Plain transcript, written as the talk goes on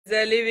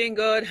the living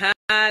God.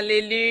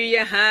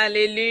 Hallelujah,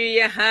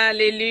 hallelujah,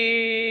 hallelujah.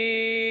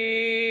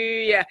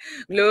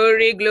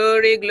 Glory,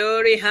 glory,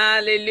 glory,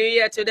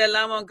 hallelujah to the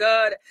Lamb of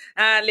God.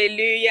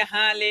 Hallelujah,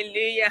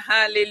 hallelujah,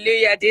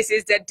 hallelujah. This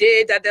is the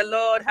day that the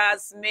Lord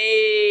has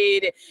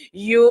made.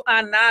 You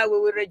and I, we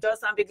will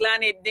rejoice and be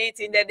glad in it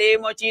in the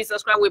name of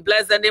Jesus Christ. We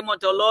bless the name of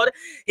the Lord.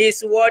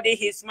 He's worthy,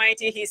 He's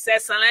mighty, He's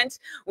excellent.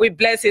 We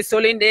bless His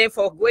holy name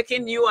for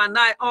waking you and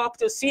I up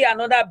to see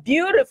another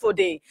beautiful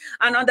day,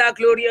 another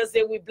glorious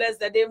day. We bless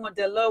the name of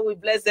the Lord. We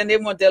bless the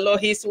name of the Lord.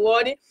 He's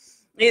worthy.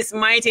 He's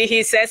mighty,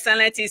 He's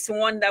excellent, He's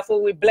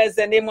wonderful. We bless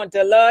the name of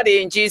the Lord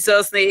in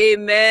Jesus' name.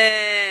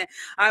 Amen.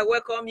 I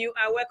welcome you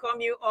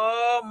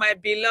all, my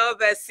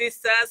beloved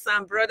sisters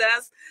and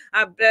brothers.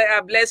 I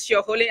bless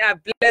your holy, I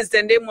bless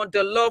the name of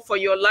the Lord for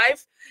your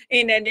life.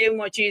 In the name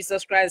of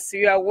Jesus Christ,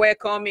 you are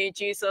welcome in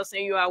Jesus'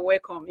 name. You are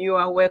welcome. You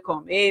are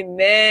welcome.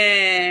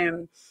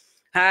 Amen.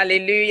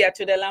 Hallelujah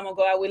to the Lamb of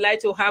God. I would like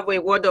to have a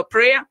word of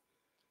prayer.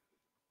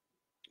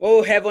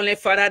 Oh, Heavenly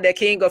Father, the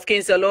King of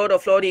Kings, the Lord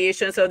of Lords, the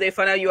Ancients of the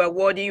Father, you are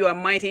worthy, you are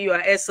mighty, you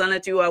are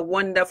excellent, you are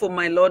wonderful,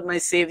 my Lord, my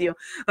Savior.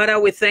 Father,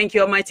 we thank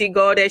you, Almighty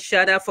God,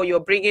 El for your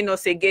bringing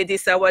us again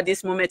this hour,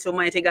 this moment,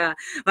 Almighty God.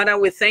 Father,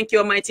 we thank you,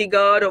 Almighty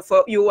God,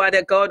 for you are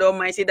the God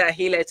Almighty that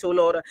healeth, oh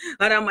Lord.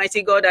 Father,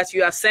 Almighty God, that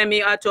you have sent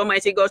me out,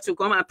 Almighty God, to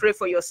come and pray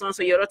for your sons,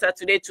 for your daughter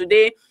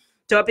today.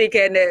 Topic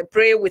and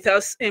pray with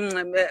us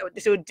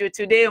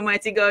today,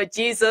 Almighty God.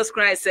 Jesus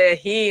Christ,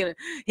 He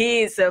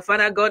is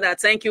Father God. I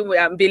thank you.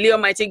 I believe,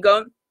 Almighty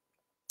God.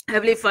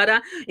 Heavenly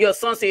Father, your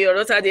sons and your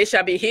daughter, they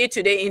shall be healed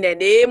today in the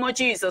name of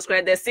Jesus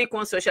Christ. The sick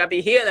ones shall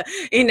be healed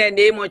in the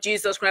name of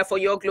Jesus Christ for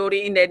your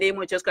glory in the name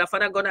of Jesus Christ.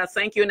 Father God, I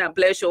thank you and I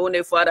bless your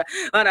holy Father.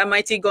 Father,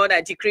 mighty God, I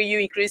decree you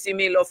increase in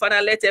me, Lord.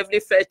 Father, let every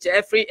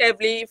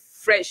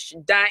fresh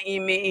die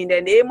in me in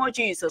the name of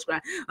Jesus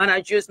Christ. And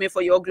I use me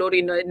for your glory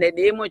in the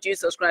name of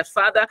Jesus Christ.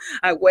 Father,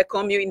 I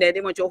welcome you in the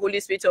name of your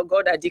Holy Spirit of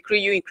God. I decree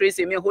you increase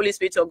in me. Holy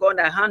Spirit of God,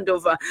 I hand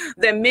over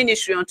the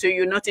ministry unto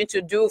you. Nothing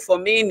to do for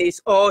me,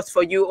 it's all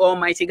for you,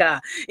 Almighty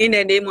God. In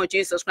the name of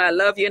Jesus Christ, I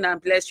love you and I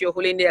bless your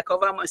holy name. I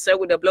cover myself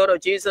with the blood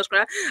of Jesus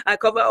Christ. I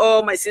cover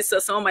all my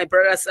sisters, all my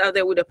brothers out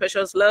there with the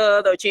precious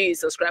blood of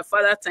Jesus Christ.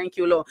 Father, thank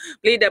you, Lord.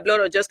 Plead the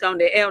blood of Jesus Christ on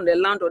the air, on the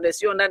land, on the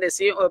sea, under the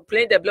sea. Or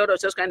plead the blood of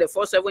Jesus Christ in the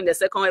first heaven, in the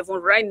second heaven,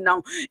 right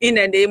now. In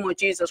the name of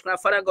Jesus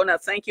Christ. Father God, I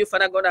thank you.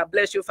 Father God, I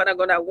bless you. Father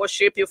God, I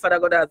worship you. Father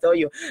God, I adore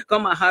you.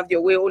 Come and have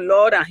your way, oh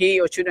Lord, and hear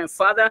your children.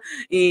 Father,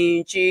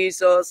 in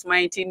Jesus'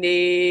 mighty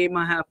name,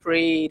 I have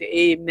prayed.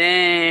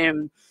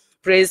 Amen.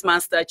 Praise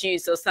Master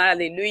Jesus.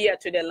 Hallelujah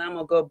to the Lamb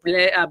of God.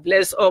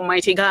 Bless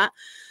Almighty God.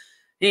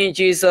 In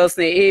Jesus'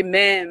 name.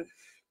 Amen.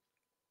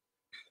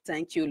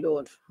 Thank you,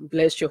 Lord.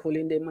 Bless your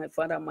holy name, my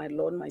Father, my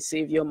Lord, my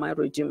Savior, my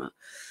Redeemer.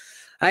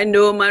 I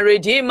know my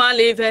Redeemer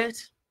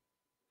liveth.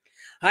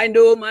 I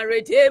know my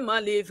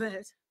Redeemer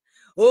liveth.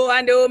 Oh,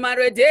 I know my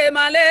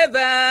Redeemer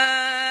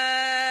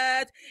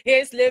liveth.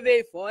 He's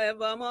living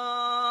forevermore.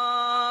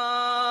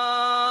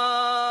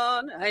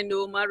 I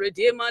know my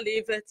Redeemer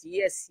liveth.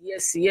 Yes,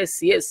 yes,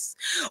 yes, yes.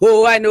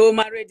 Oh, I know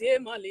my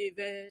Redeemer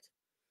liveth.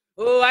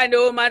 Oh, I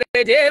know my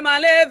Redeemer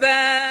liveth.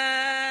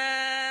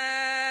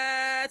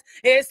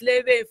 He's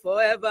living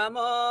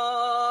forevermore.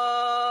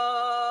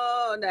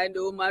 I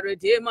know my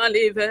Redeemer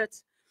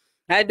liveth.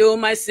 I know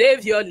my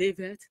Savior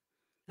liveth.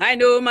 I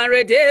know my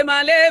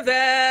Redeemer liveth.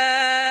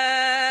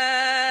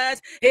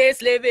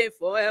 He's living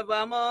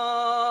forevermore.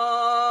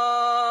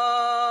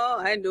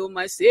 I know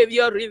my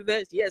Savior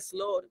liveth. Yes,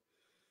 Lord.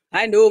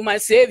 I know my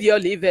Savior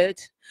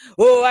liveth.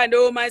 Oh, I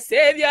know my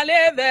Savior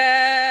liveth.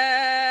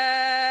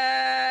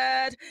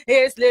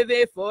 He's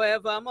living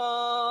forevermore.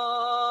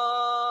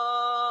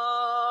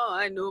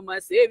 I know my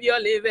Savior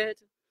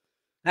liveth.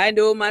 I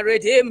know my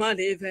Redeemer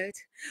liveth.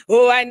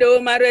 Oh, I know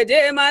my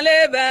Redeemer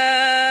liveth.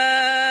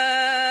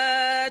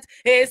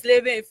 He's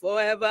living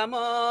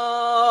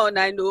forevermore. And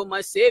I know my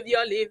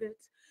Savior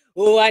liveth.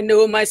 Oh, I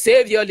know my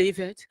Savior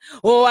liveth.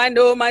 Oh, I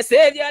know my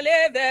Savior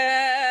liveth.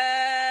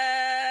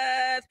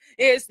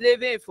 He's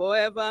living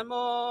forevermore.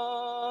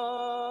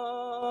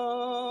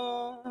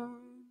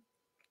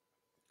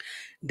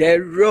 The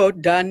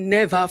road that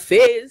never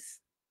fails.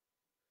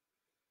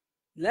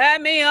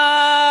 Let me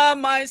hide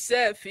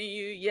myself in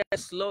you.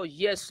 Yes, Lord.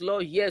 Yes,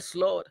 Lord. Yes,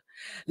 Lord.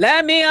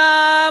 Let me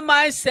hide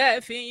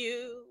myself in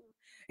you.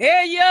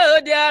 In you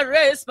there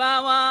is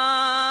power.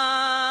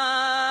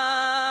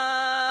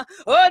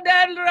 Oh,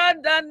 that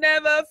road that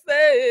never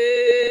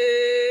fails.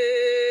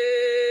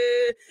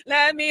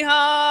 Let me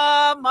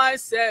hide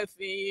myself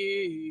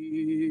in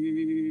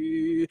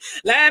you.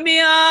 Let me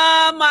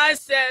hide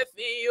myself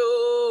in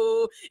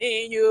you.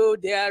 In you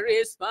there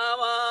is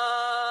power.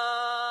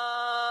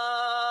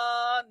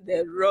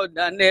 The road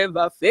that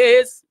never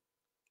fails.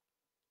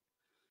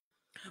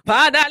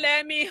 Father,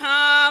 let me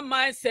hide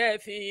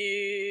myself in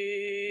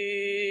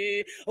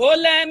you. Oh,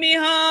 let me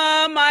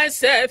hide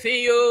myself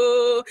in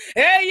you.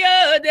 Hey,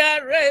 you,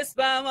 there is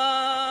power.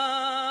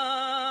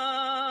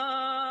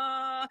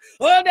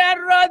 Oh, that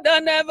road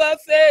that never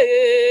fails.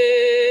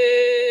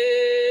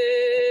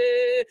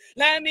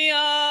 Let me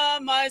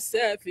hide myself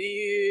myself in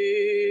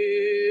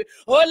you.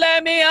 Oh,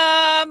 let me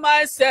hide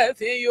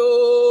myself in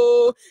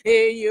you.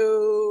 In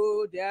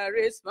you, there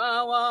is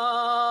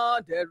power,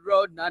 the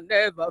road I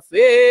never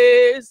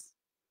face.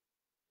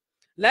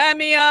 Let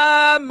me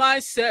hide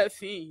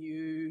myself in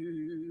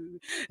you.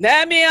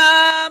 Let me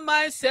hide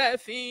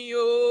myself in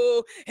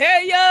you.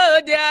 Hey, yo,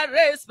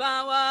 there is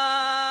power.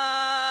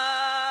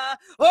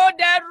 Oh,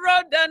 that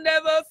road that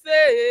never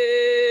fails.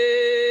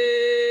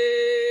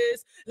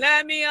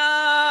 Let me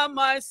hide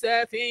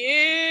myself in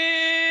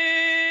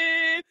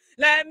you.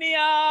 Let me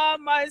hide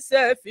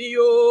myself in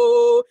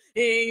you.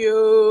 In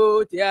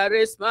you, there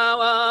is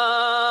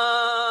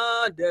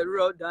power. The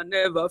road that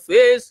never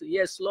fails.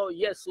 Yes, Lord.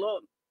 Yes,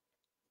 Lord.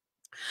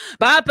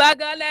 Papa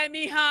God, let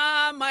me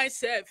hide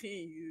myself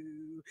in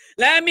you.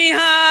 Let me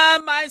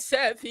hide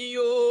myself in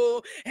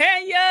you.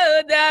 And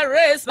you,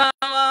 there is power.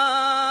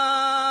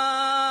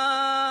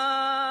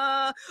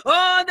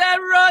 Oh, the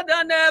road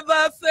that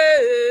never fails.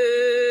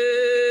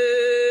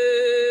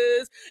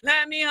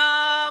 Let me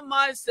hide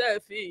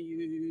myself in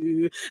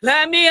you.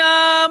 Let me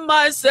hide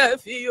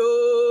myself in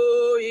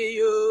you. In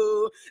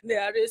you,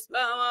 there is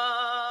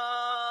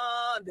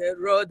power. The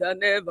road that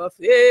never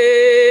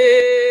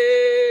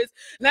fails.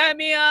 Let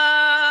me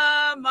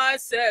hide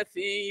myself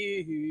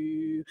in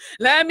you.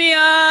 Let me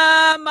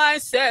hide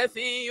myself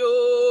in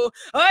you.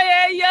 Oh,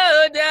 yeah,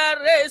 yeah,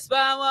 there is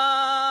power.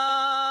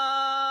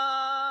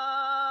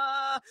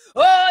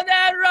 Oh,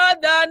 that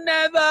road that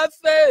never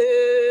fails.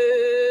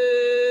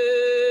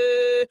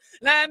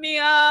 Let me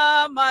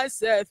hide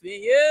myself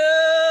in you.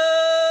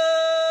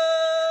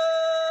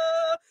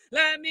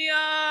 Let me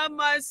hide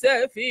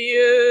myself in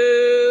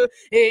you.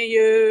 In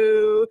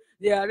you,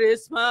 there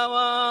is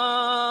power.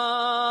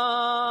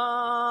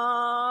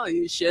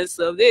 Patience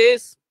of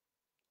this.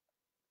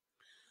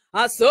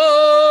 I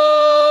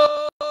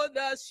saw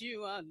that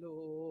you are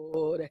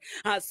Lord.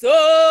 I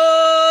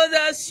saw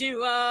that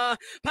you are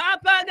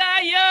Papa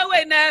God, you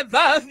will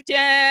never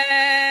change.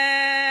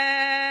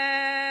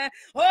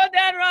 Oh,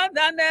 that road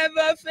that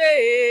never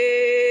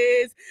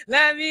fades.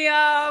 Let me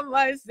have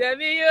myself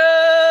in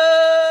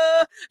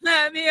you.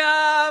 Let me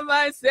have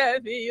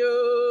myself in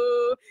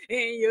you.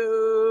 In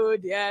you,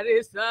 there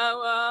is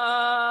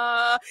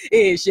power.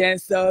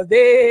 Patience of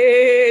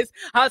this.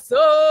 I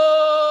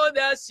saw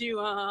that you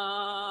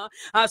are.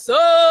 I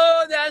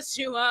saw that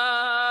you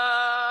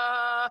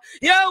are.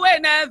 You will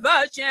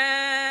never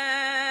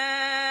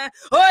change.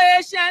 Oh,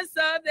 patience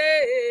of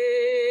this.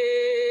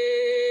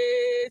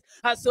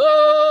 I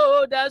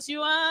saw that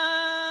you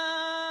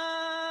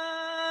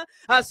are.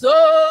 I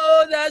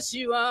saw that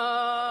you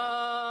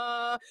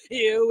are.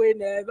 You will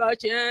never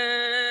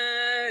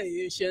change.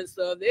 Patience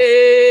of this.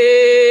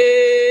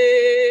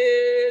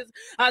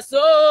 I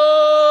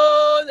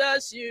saw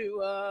that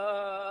you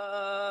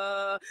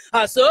are.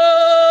 I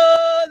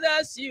saw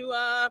that you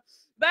are.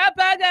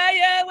 Papa God,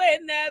 you will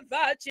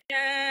never change.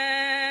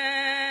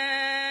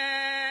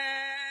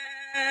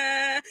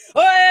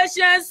 Oh,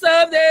 patience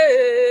of days.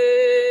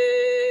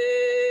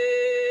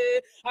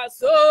 I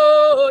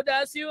saw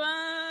that you are.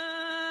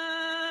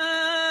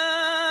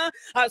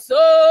 I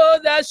saw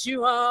that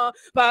you are.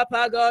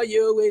 Papa God,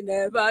 you will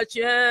never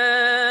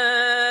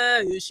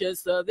change.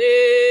 Patience of days.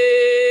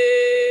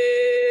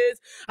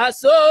 I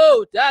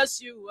saw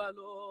that you are,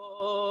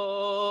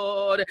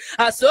 Lord.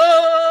 I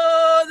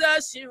saw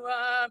that you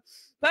are.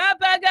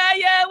 Papa God,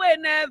 you will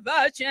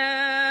never change.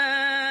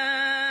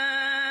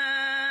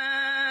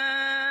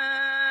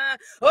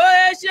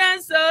 Oh,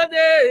 patience of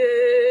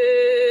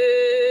days.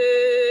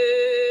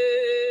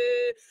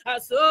 I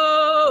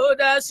saw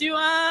that you are.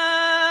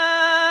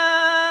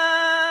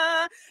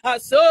 I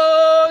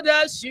saw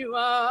that you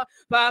are.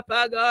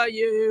 Papa God,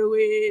 you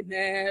will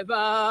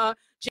never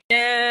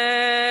change.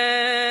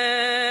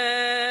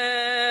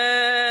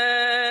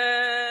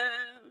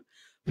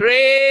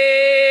 Praise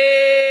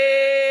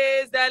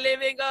the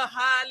living God.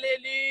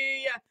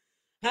 Hallelujah.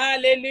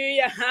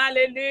 Hallelujah,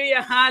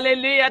 hallelujah,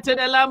 hallelujah to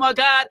the Lamb of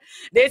God.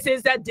 This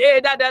is the day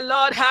that the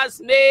Lord has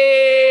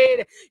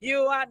made.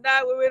 You and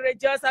I, we will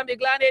rejoice and be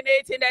glad in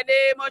it in the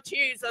name of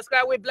Jesus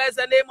Christ. We bless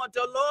the name of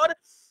the Lord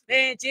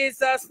in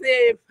Jesus'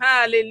 name.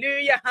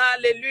 Hallelujah,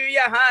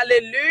 hallelujah,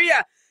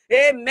 hallelujah.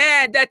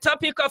 Amen. The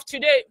topic of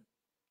today.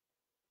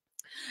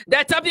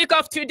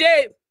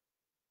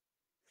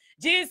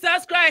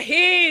 Jesus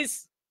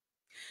Christ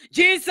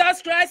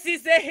Jesus Christ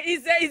is a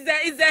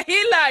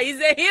healer. He's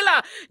a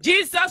healer.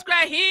 Jesus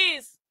Christ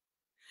is.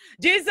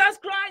 Jesus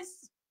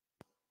Christ,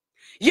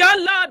 your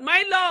Lord,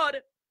 my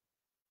Lord.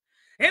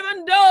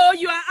 Even though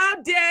you are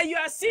out there, you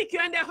are sick,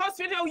 you're in the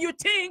hospital, you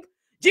think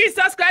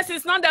Jesus Christ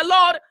is not the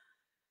Lord.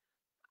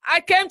 I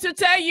came to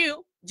tell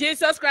you,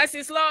 Jesus Christ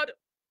is Lord.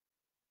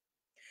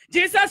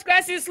 Jesus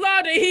Christ is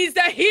Lord. He's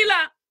the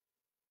healer.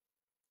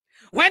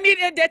 When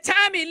the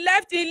time he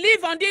lived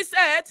on this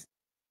earth,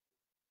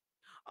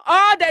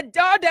 all the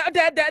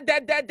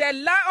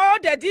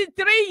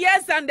 3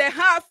 years and a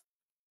half,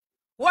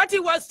 what he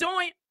was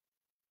doing,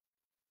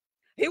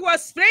 he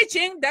was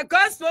preaching the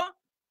gospel,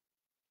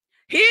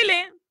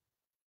 healing,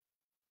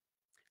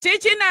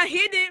 teaching and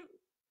healing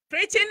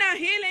preaching and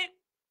healing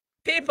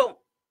people,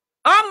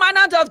 all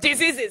manner of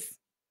diseases.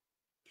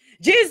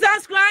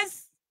 Jesus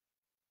Christ,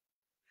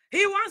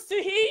 he wants to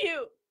heal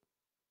you.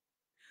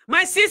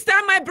 My sister,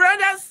 my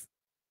brothers,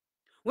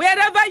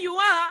 wherever you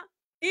are,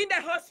 in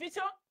the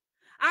hospital,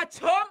 at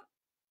home,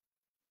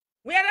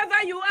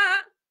 wherever you are,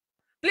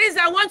 please,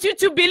 I want you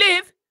to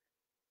believe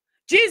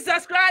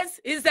Jesus Christ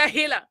is the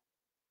healer.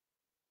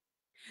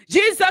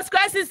 Jesus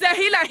Christ is the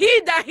healer.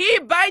 He that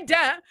healed by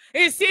then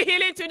is still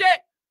healing today.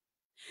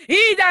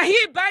 He that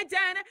healed by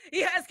then,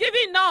 he has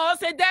given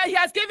us, and he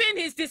has given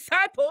his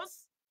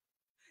disciples,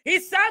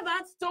 his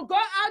servants, to go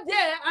out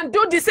there and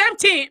do the same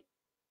thing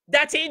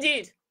that he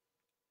did.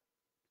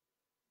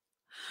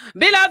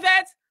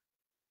 Beloved,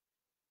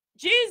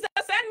 Jesus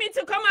sent me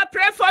to come and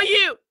pray for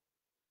you.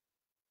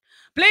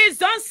 Please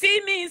don't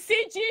see me,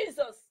 see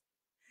Jesus.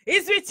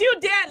 He's with you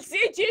there.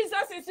 See,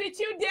 Jesus is with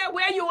you there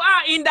where you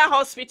are in the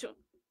hospital.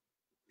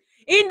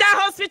 In the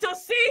hospital,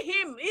 see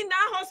him. In the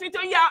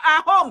hospital, you are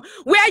at home.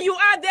 Where you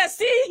are there,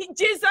 see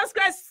Jesus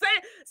Christ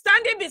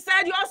standing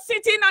beside you,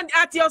 sitting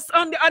at your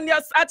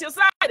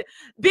side.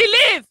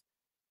 Believe.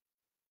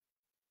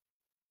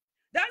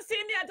 Don't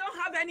see me, I don't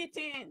have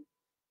anything.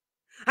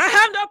 I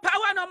have no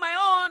power on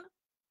my own.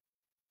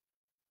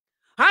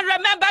 And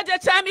remember the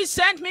time he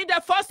sent me,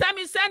 the first time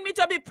he sent me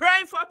to be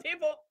praying for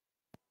people.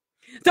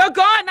 To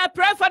go and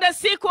pray for the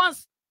sick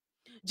ones.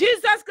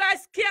 Jesus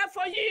Christ cares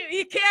for you.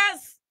 He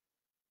cares.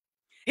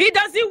 He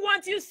doesn't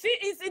want you see.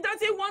 He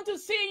doesn't want to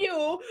see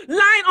you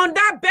lying on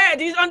that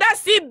bed, on that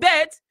sick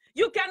bed.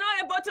 You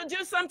cannot able to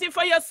do something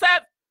for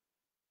yourself.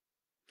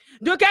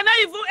 You cannot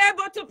even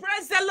able to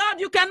praise the Lord.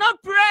 You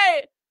cannot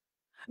pray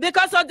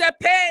because of the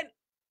pain.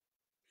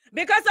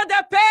 Because of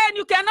the pain,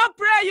 you cannot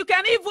pray. You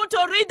can even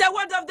to read the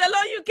word of the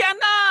Lord. You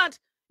cannot.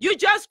 You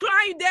just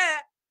cry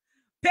there.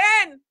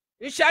 Pain.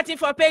 You're shouting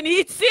for pain.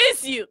 He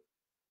sees you.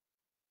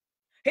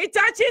 He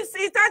touches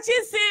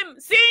him,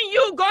 seeing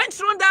you going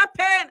through that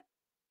pain.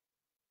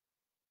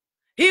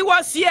 He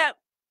was here.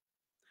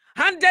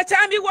 And the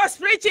time he was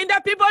preaching,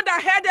 the people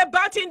that heard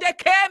about him, they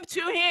came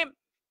to him.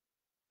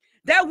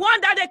 The one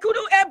that they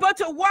couldn't able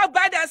to walk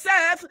by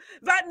themselves,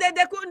 but they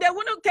couldn't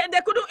able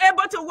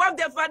to walk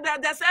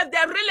themselves,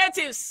 their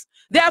relatives,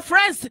 their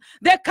friends,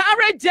 they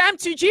carried them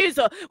to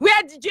Jesus.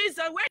 Where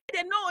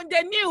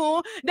they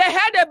knew, they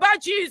heard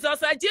about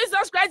Jesus.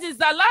 Jesus Christ is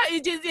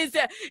alive,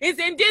 is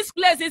in this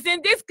place, is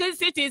in this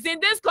city, is in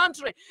this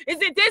country,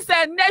 is in this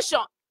nation.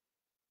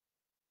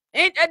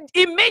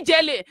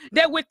 Immediately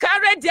they will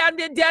carry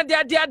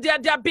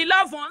their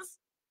beloved ones.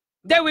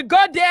 They will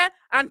go there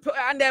and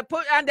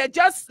they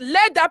just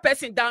lay that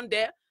person down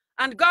there.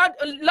 And God,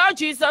 Lord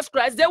Jesus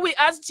Christ, they will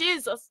ask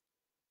Jesus,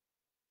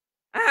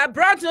 I have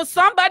brought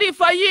somebody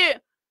for you.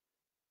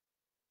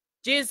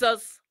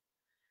 Jesus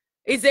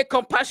is a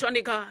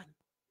compassionate God.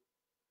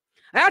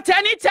 At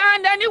any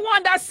time,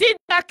 anyone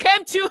that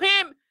came to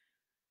him,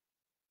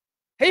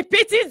 he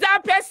pities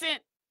that person.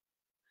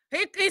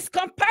 His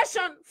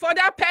compassion for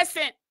that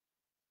person.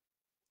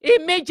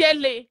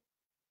 Immediately,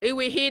 he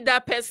will heal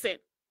that person.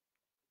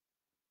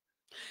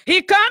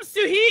 He comes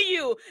to heal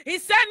you. He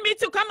sent me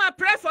to come and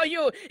pray for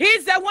you.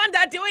 He's the one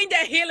that's doing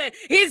the healing.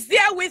 He's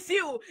there with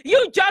you.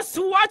 You just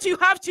what you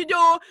have to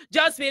do,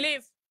 just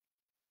believe.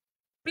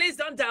 Please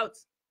don't doubt.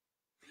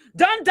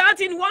 Don't doubt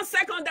in 1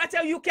 second that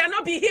you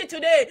cannot be healed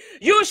today.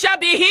 You shall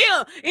be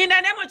healed. In the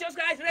name of Jesus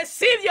Christ,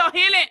 receive your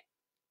healing.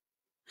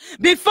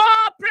 Before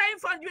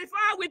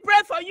we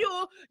pray for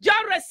you,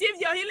 just receive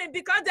your healing,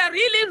 because the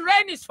healing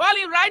rain is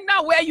falling right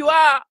now where you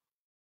are.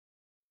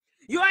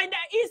 You are in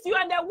the east, you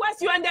are in the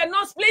west, you are in the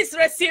north. Please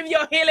receive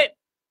your healing.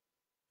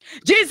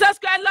 Jesus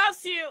Christ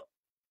loves you.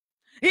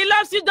 He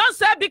loves you. Don't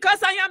say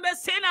because I am a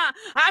sinner.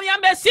 I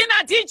am a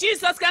sinner.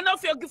 Jesus cannot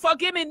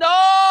forgive me.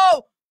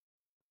 No.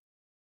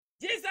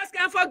 Jesus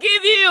can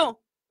forgive you.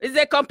 He's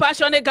a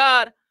compassionate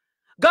God.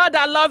 God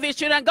that loves his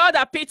children. God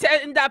that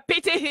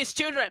pity his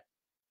children.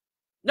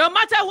 No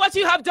matter what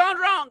you have done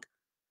wrong.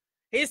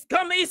 He's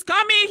coming,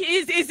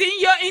 he's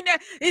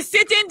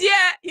sitting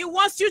there. He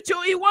wants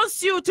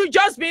you to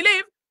just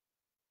believe.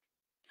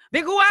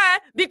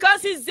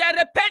 Because it's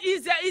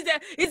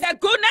the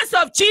goodness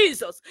of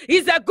Jesus.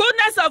 It's the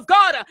goodness of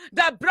God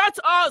that brought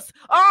us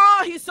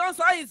all his sons,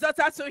 all his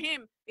daughters to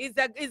him.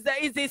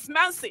 It's his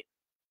mercy.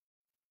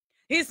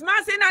 His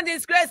mercy and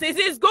his grace. It's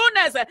his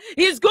goodness.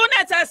 His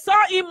goodness I saw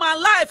in my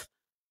life.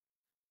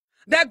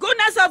 The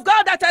goodness of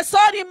God that I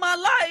saw in my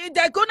life,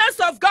 the goodness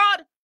of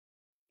God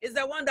is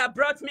the one that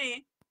brought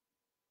me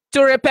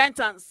to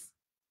repentance.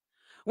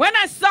 When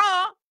I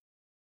saw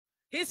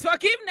his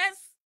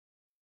forgiveness,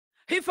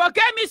 he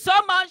forgave me so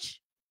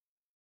much.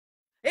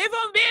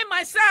 Even me,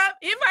 myself,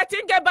 if I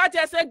think about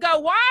it, I say,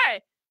 God,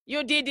 why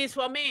you did this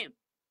for me?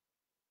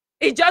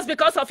 It's just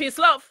because of his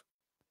love.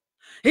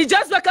 It's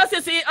just because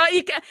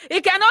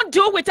he cannot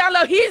do without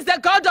love. He is the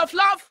God of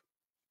love.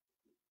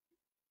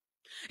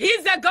 He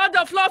is the God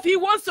of love. He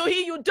wants to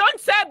heal you. Don't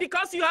say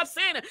because you have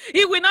sinned,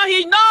 he will not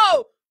heal.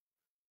 No.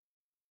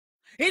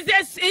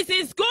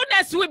 His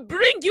goodness will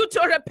bring you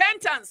to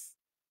repentance.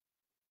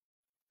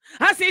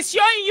 As he's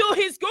showing you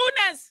his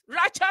goodness,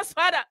 righteous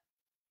Father.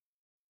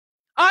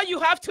 All you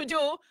have to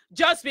do,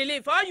 just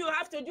believe. All you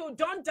have to do,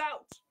 don't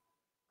doubt.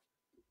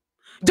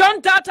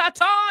 Don't doubt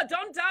at all.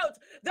 Don't doubt.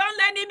 Don't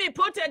let the enemy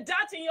put a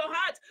doubt in your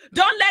heart.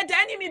 Don't let the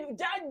enemy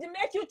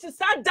make you to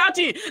start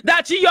doubting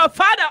that your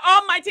Father,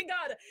 Almighty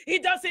God, he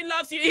doesn't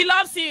love you. He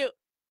loves you.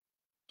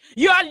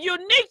 You are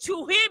unique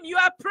to him. You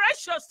are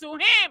precious to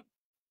him.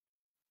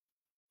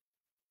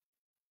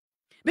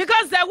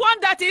 Because the one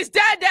that is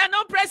dead, they are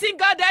not praising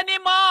God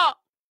anymore.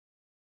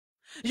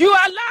 You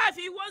are alive.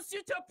 He wants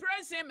you to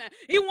praise him.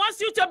 He wants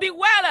you to be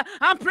well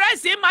and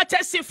praise him and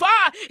testify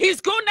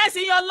his goodness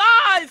in your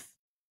life.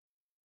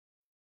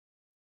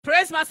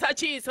 Praise Master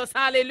Jesus.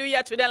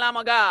 Hallelujah to the Lamb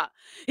of God.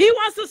 He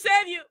wants to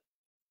save you.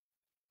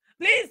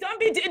 Please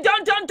don't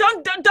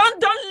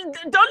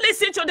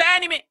listen to the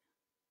enemy.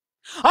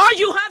 All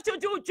you have to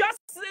do,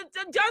 just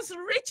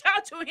reach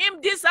out to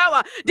him this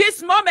hour,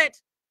 this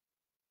moment,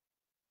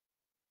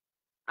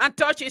 and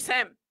touch his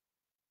hem.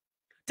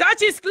 Touch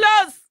his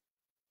clothes.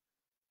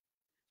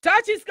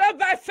 Touch his clothes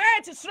by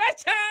faith.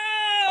 Stretch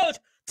out.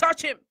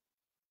 Touch him.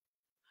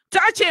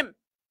 Touch him.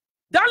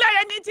 Don't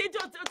let anything to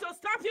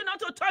stop you not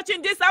to touch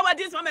him this hour,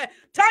 this moment.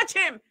 Touch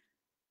him.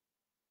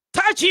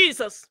 Touch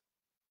Jesus.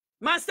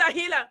 Master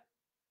Healer.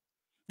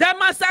 The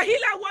Master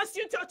Healer wants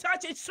you to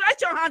touch it.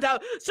 Stretch your hand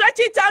out. Stretch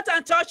it out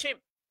and touch him.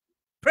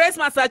 Praise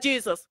Master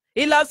Jesus.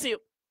 He loves you.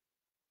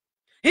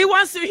 He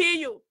wants to heal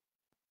you.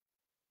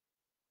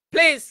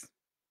 Please.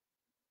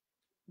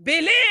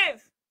 Believe.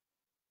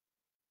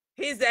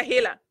 He's the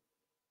healer.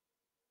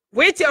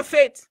 With your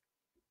faith.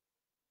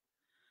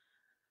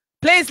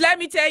 Please let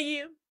me tell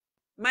you,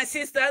 my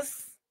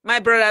sisters, my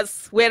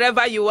brothers,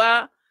 wherever you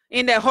are,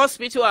 in the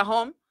hospital or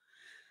home,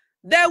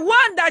 the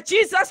one that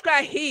Jesus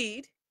Christ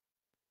healed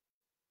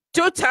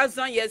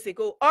 2,000 years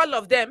ago, all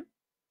of them,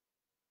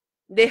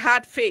 they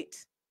had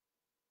faith.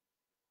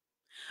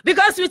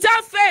 Because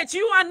without faith,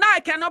 you and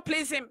I cannot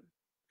please him.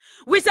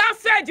 Without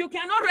faith, you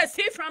cannot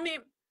receive from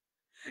him.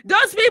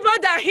 Those people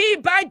that he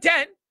by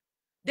then,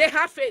 they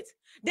had faith.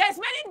 There's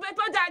many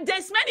people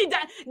there's many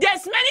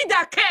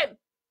that came.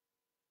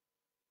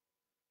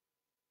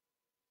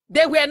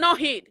 They were not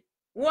healed.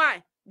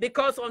 Why?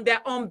 Because of their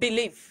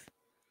unbelief.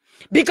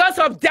 Because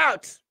of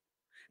doubt.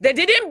 They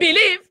didn't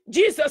believe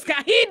Jesus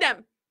can heal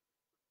them.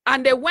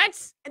 And they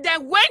went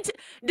away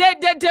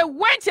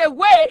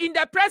in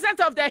the presence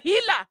of the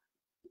healer.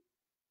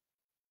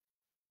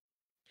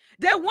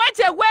 They went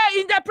away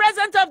in the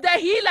presence of the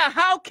healer.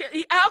 How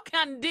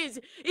can this?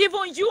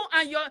 Even you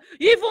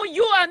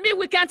and me,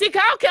 we can think,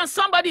 how can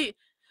somebody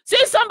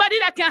see somebody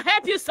that can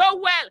help you so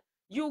well?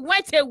 You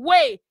went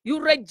away. You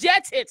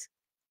rejected.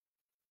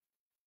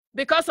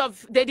 Because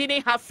they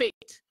didn't have faith.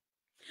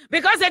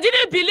 Because they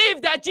didn't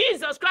believe that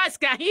Jesus Christ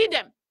can heal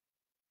them.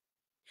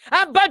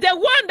 But the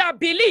one that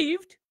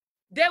believed,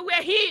 they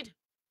were healed.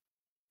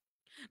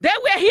 They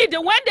were healed.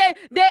 When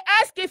they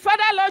asked the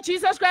Father, Lord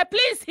Jesus Christ,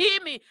 please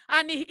heal me.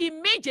 And he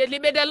immediately,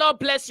 may the Lord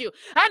bless you.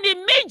 And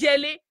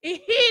immediately, he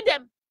healed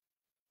them.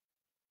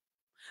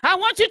 I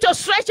want you to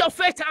stretch your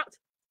faith out.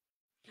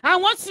 I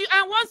want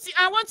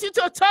you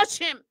to touch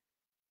him.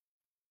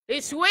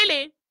 He's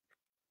willing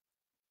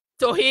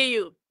to heal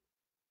you.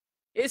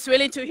 He's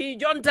willing to heal you.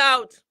 Don't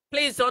doubt.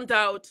 Please don't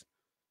doubt.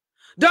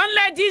 Don't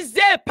let this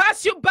day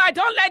pass you by.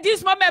 Don't let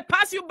this moment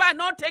pass you by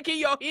not taking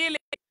your healing.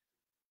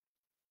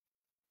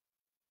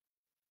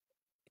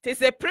 It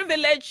is a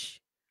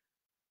privilege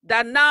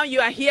that now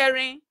you are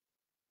hearing.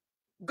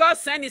 God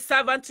sent his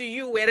servant to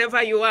you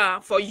wherever you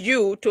are for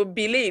you to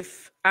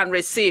believe and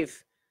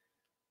receive.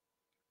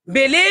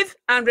 Believe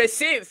and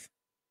receive.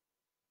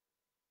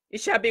 It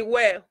shall be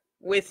well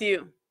with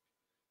you.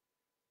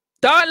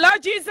 The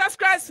Lord Jesus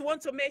Christ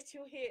wants to make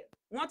you heal,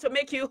 wants to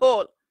make you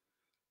whole.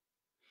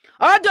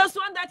 All those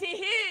ones that he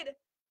healed,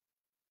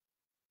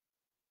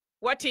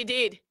 what he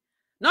did,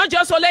 not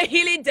just only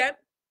healing them,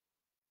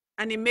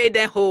 and he made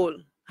them whole.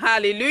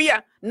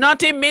 Hallelujah.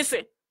 Nothing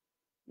missing,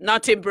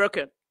 nothing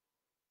broken.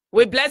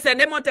 We bless the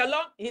name of the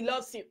Lord. He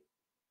loves you.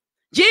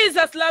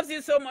 Jesus loves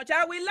you so much.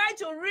 I would like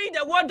to read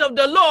the word of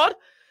the Lord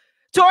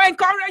to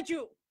encourage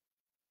you,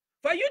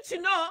 for you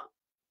to know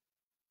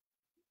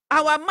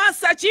our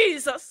Master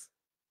Jesus,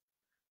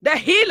 the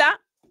healer,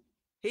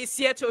 he's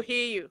here to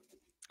heal you.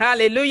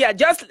 Hallelujah.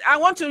 I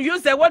want to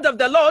use the word of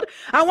the Lord.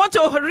 I want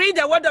to read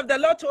the word of the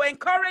Lord to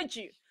encourage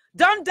you.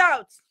 Don't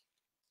doubt.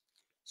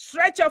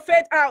 Stretch your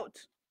faith out.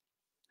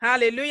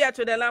 Hallelujah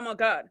to the Lamb of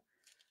God.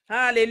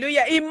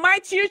 Hallelujah. In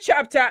Matthew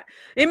chapter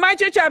 4.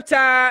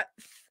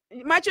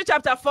 Matthew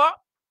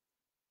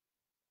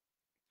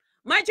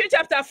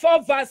chapter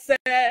 4 verse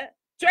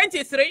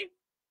 23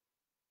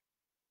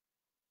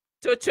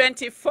 to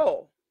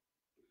 24.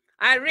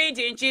 I read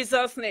in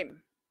Jesus'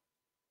 name.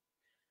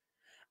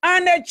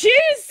 And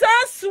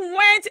Jesus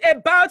went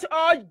about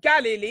all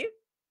Galilee,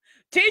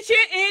 teaching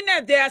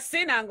in their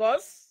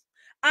synagogues,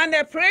 and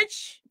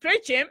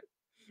preaching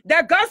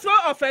the gospel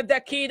of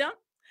the kingdom,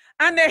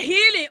 and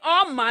healing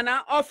all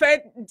manner of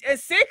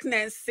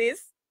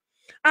sicknesses,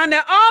 and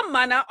all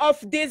manner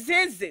of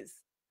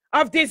disease,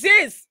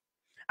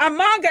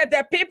 among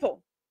the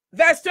people.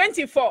 Verse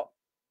 24.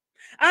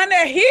 And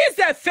his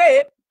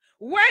faith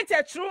went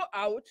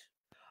throughout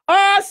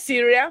all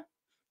Syria,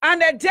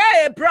 and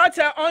they brought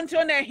unto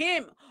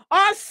him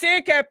all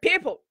sick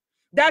people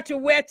that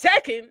were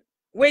taken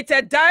with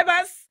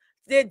divers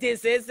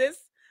diseases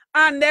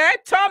and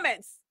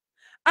torments,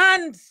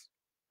 and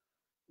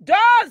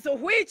those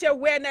which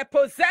were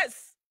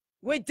possessed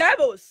with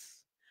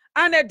devils,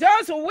 and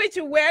those which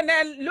were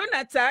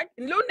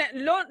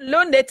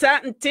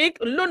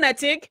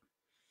lunatic,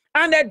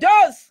 and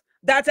those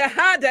that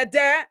had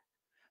their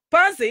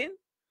palsy,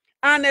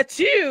 and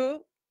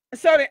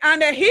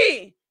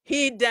he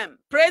healed them.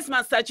 Praise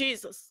Master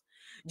Jesus.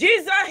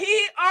 Jesus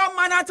healed all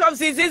manners of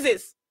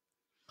diseases,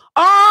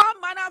 all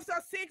manners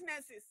of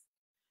sicknesses.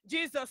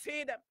 Jesus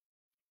healed them.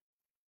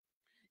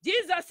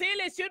 Jesus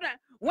healed his children.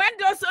 When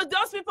those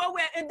people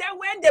were, and then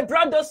when they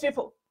brought those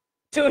people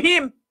to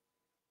him,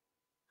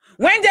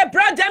 when they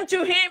brought them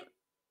to him,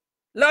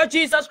 Lord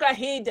Jesus Christ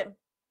healed them.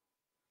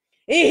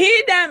 He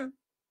healed them.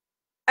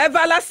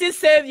 Everlasting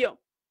Savior,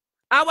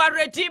 our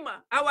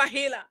Redeemer, our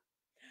Healer.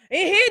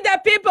 He healed the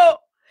people.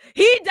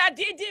 He that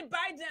did it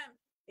by them,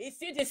 he's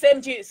still the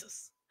same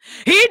Jesus.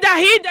 He that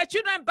healed the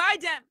children by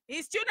them,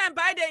 his children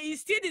by them,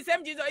 he's still the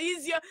same Jesus.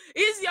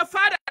 He's your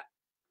Father.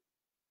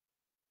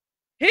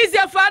 He's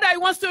your Father. He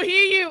wants to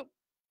heal you.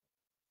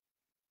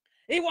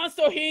 He wants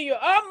to heal you.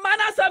 All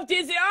manners of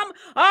disease,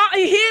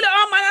 he healed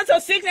all manners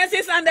of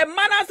sicknesses and the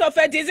manners of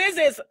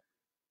diseases.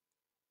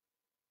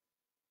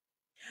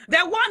 The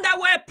one that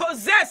were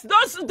possessed,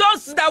 those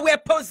that were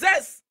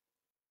possessed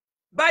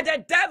by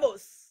the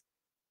devils.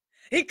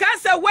 He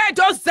casts away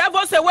those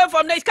devils away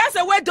from them. He casts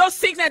away those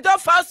sickness,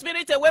 those foul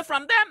spirits away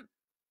from them.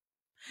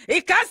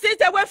 He casts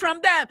it away from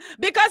them.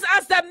 Because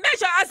as the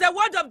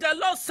word of the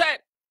Lord said,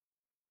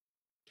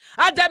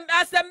 at the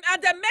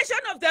mention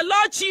of the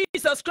Lord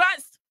Jesus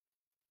Christ,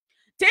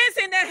 things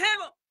in the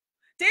heaven,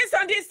 things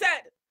on this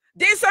earth,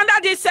 things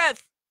under this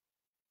earth,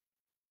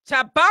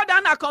 shall bow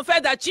down and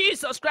confess that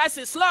Jesus Christ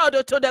is Lord,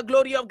 to the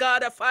glory of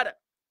God the Father.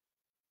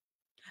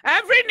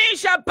 Every knee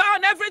shall bow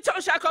and every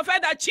tongue shall confess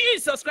that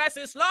Jesus Christ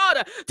is Lord,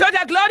 to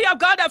the glory of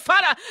God the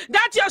Father.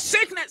 That your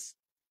sickness,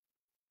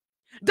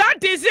 that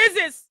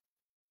diseases,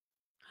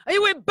 it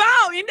will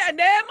bow in the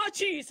name of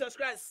Jesus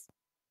Christ.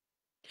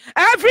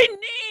 Every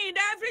knee,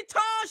 every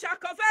tongue shall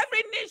confess,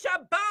 every knee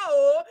shall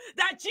bow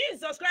that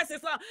Jesus Christ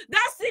is Lord.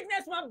 That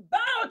sickness must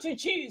bow to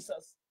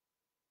Jesus.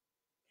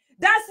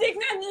 That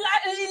sickness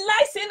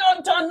lies in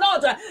unto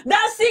another.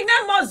 That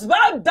sickness must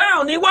bow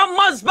down. It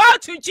must bow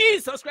to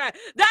Jesus Christ.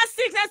 That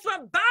sickness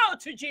must bow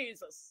to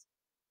Jesus.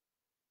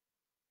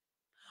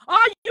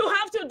 All you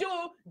have to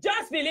do,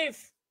 just believe.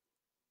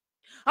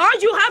 All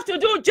you have to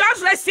do,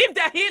 just receive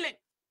the healing.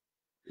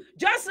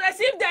 Just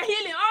receive the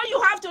healing. All you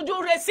have to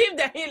do, receive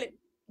the healing.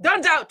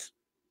 Don't doubt.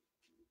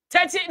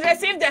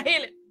 Receive the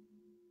healing.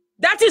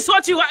 That is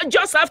what you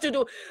just have to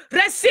do.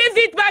 Receive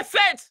it by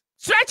faith.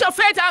 Stretch your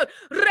faith out.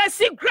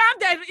 Receive, grab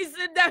the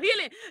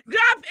healing.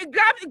 Grab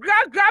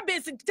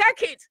it.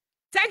 Take it.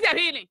 Take the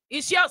healing.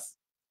 It's yours.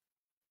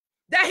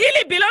 The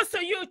healing belongs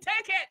to you.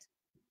 Take it.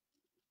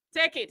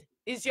 Take it.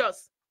 It's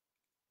yours.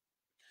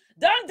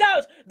 Don't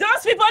doubt.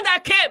 Those people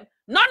that came,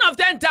 none of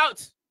them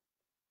doubt.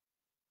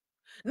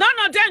 None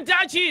of them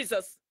doubt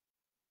Jesus.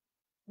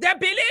 They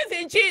believe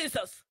in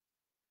Jesus.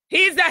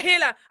 He's the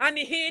healer, and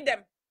he healed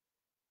them.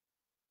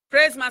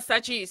 Praise Master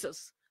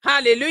Jesus.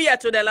 Hallelujah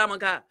to the Lamb of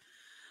God.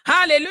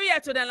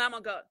 Hallelujah to the Lamb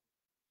of God.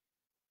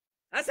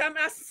 As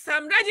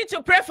I'm ready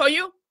to pray for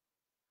you,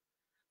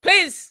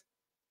 please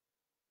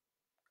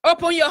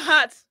open your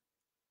heart.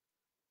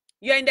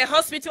 You're in the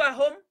hospital at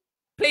home.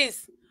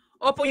 Please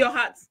open your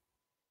heart.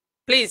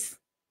 Please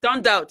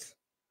don't doubt.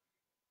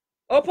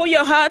 Open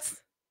your heart.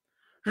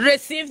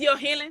 Receive your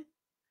healing.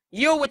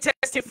 You will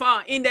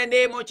testify in the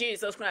name of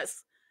Jesus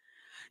Christ.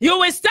 You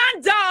will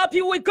stand up.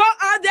 You will go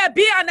out there,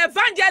 be an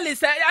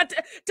evangelist,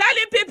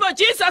 telling people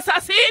Jesus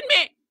has healed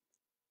me.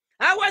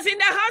 I was in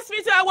the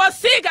hospital. I was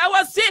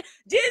sick.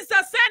 Jesus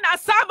sent a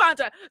servant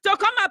to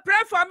come and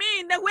pray for me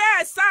in the where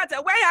I sat,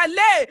 where I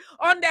lay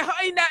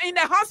in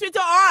the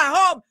hospital or at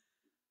home.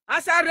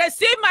 As I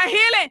receive my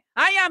healing,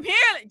 I am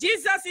healed.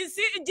 Jesus is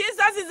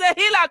a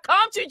healer.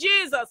 Come to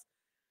Jesus.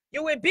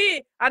 You will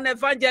be an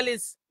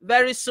evangelist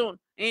very soon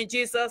in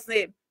Jesus'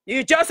 name.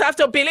 You just have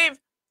to believe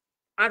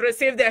and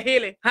receive the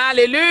healing.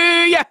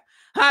 Hallelujah.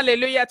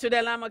 Hallelujah to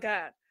the Lamb of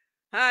God.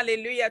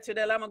 Hallelujah to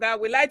the Lamb of God.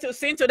 We like to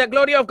sing to the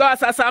glory of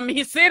God. As I'm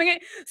singing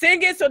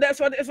to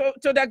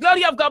the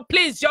glory of God,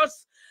 please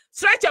just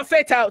stretch your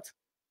faith out.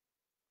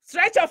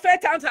 Stretch your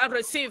faith out and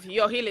receive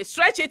your healing.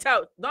 Stretch it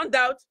out. Don't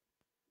doubt.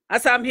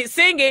 As I'm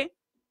singing,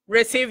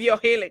 receive your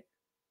healing.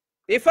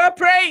 Before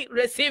praying,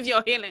 receive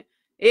your healing.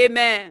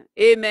 Amen.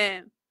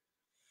 Amen.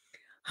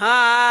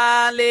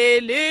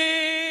 Hallelujah.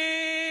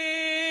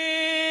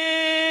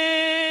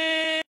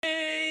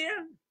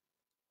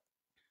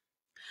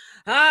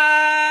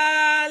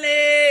 Hallelujah.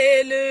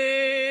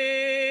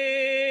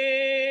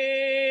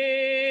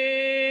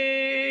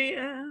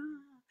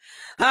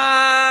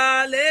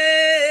 Hallelujah.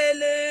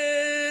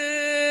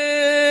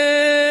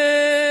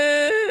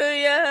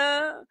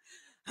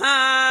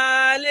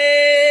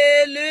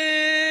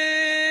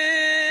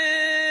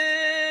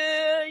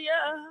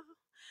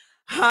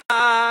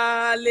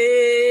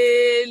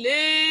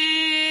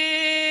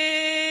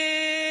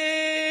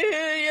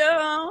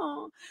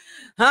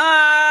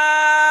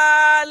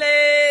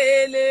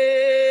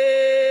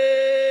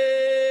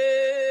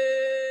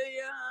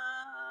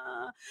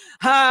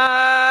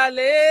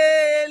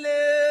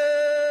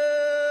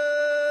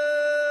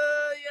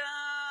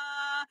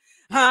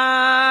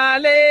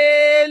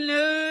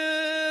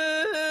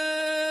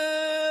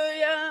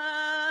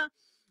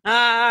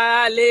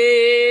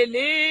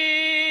 Hallelujah.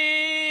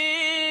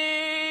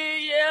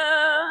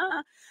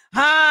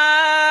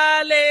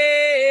 Hallelujah.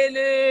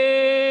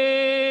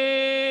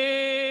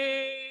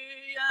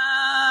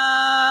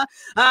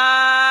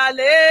 Hallelujah.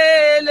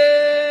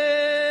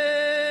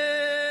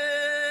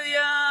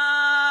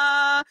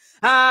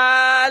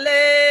 Hallelujah.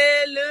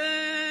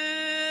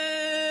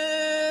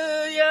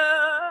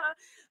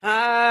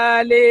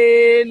 Hallelujah.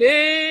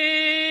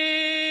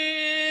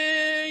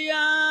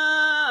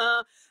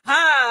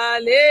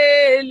 Hallelujah.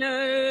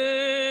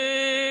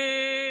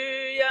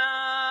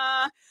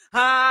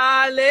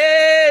 Hallelujah.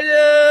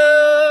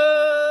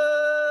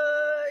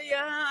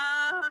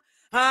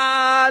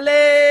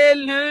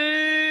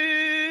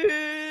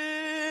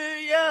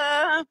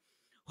 Hallelujah.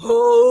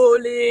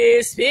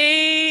 Holy Spirit.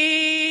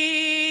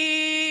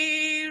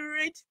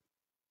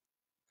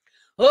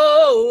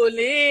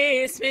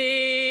 Holy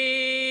Spirit.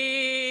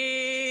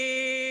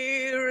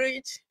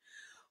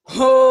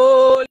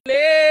 Holy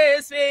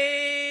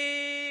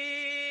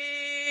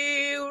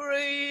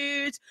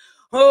Spirit,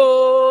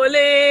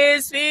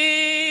 Holy Spirit,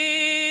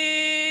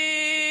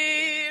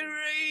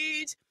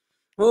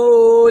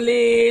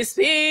 Holy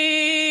Spirit,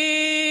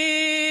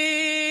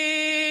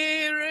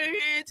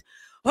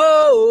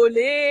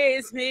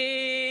 Holy Spirit,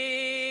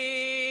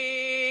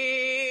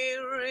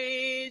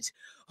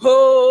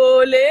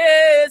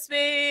 Holy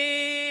Spirit,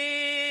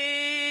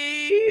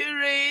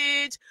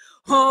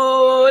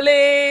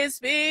 Holy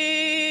Spirit,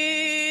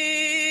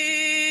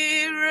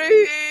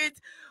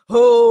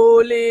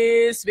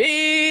 Holy Spirit,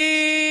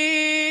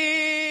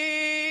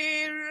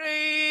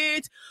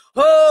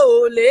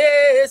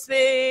 Holy Spirit,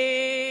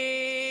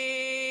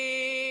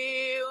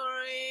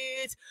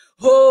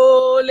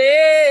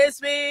 Holy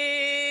Spirit,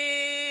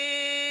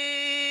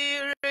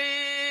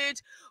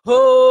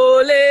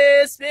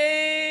 Holy Spirit,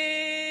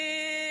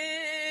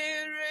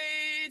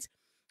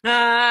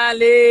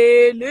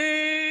 hallelujah,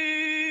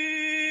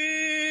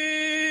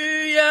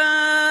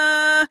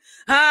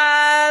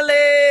 hallelujah,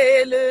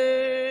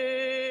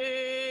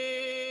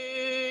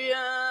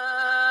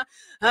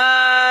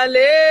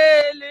 hallelujah,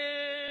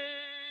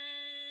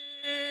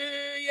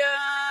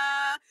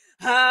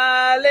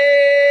 hallelujah,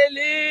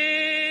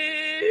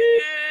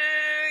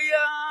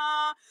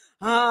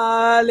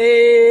 hallelujah,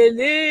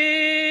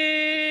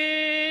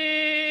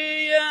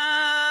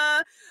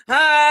 hallelujah,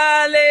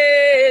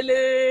 hallelujah,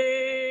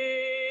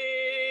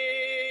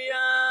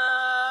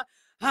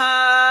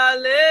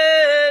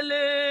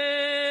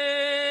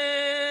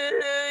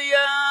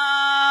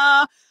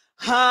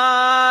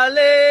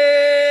 hallelujah.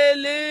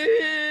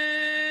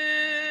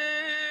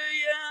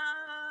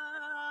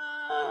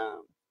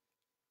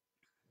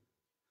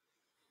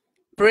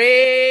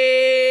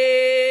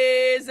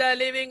 Praise the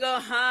living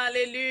God.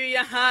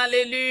 Hallelujah,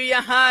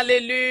 hallelujah,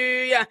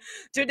 hallelujah.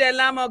 To the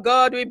Lamb of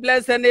God, we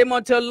bless the name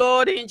of the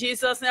Lord. In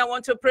Jesus' name, I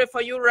want to pray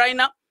for you right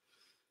now.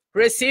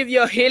 Receive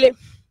your healing.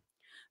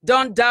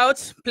 Don't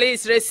doubt.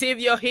 Please receive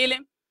your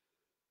healing.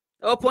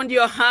 Open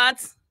your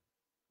hearts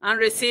and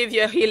receive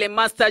your healing.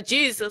 Master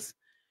Jesus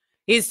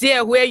is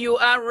there where you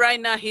are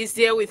right now. He's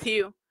there with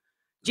you.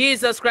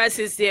 Jesus Christ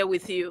is there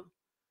with you.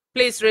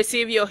 Please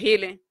receive your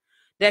healing.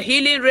 The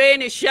healing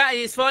rain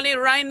is falling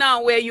right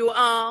now where you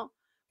are.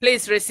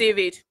 Please receive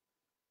it.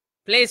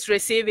 Please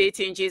receive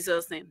it in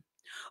Jesus' name.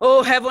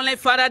 Oh, Heavenly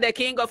Father, the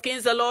King of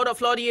Kings, the Lord of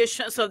Lords, the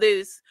ancients of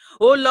this.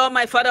 Oh, Lord,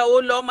 my Father,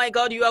 oh, Lord, my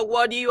God, you are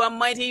worthy, you are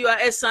mighty, you are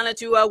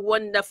excellent, you are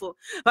wonderful.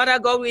 Father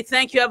God, we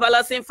thank you,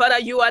 everlasting Father,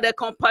 you are the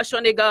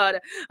compassionate God.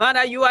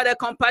 Father, you are the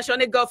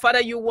compassionate God. Father,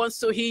 you want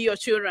to heal your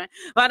children.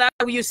 Father,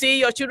 you see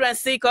your children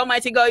sick,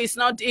 Almighty God,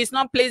 it's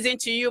not pleasing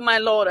to you, my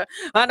Lord.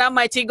 Father,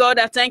 mighty God,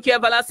 I thank you,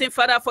 everlasting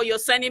Father, for your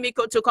sending me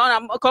to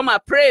come and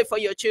pray for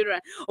your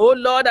children. Oh,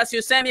 Lord, as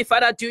you send me,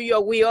 Father, do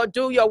your will,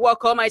 do your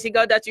work, Almighty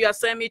God, that you have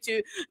sent me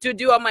to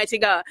do, Almighty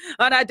God.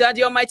 Father,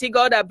 Daddy, Almighty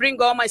God, I bring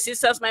all my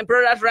sisters, my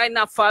brothers right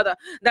now, Father,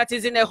 that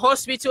is in a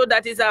hospital,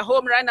 that is at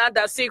home right now,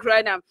 that's sick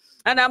right now.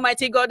 And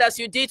Almighty God, as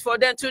you did for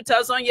them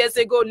 2,000 years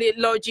ago,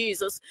 Lord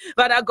Jesus.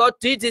 Father God,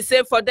 did the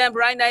same for them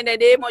right now in the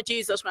name of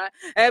Jesus, right?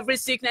 Every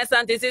sickness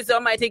and disease,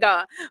 Almighty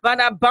God.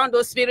 Father, bound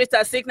those spirits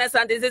of sickness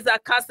and disease, I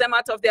cast them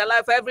out of their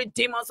life. Every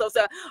demons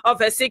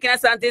of a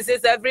sickness and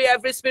disease,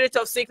 every spirit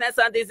of sickness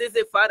and disease,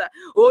 Father.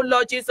 Oh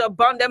Lord Jesus,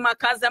 bound them and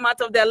cast them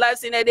out of their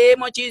lives in the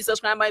name of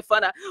Jesus, right, my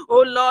Father.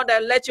 Oh Lord,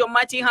 let your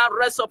mighty hand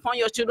rest upon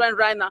your children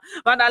right now.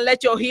 Father,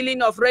 let your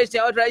healing of rain,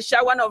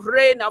 shower of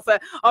rain, of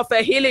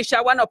a healing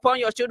shower upon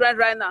your children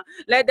right now.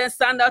 Let them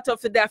stand out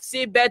of their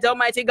seat bed,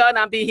 Almighty God,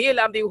 and be healed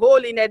and be whole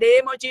in the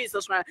name of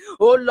Jesus, right?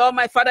 Oh Lord,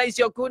 my Father, it's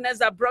your goodness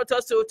that brought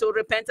us to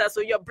repentance.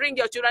 So you bring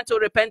your children to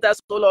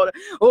repentance, oh Lord.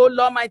 Oh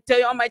Lord, my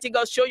Almighty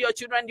God, show your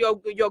children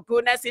your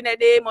goodness in the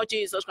name of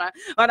Jesus, right?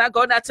 Father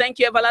God, I thank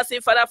you,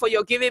 everlasting Father, for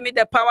your giving me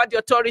the power, the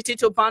authority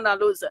to bound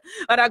and loose.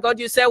 Father God,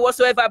 you said,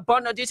 whatsoever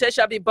bound on this earth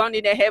shall be bound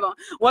in the heaven.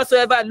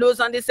 Whatsoever loose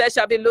on this earth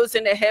shall be loose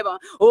in the heaven.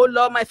 Oh Lord,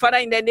 Lord, my Father,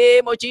 in the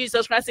name of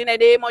Jesus Christ, in the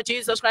name of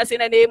Jesus Christ, in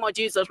the name of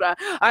Jesus Christ,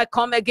 I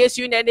come against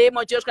you in the name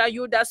of Jesus Christ,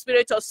 you that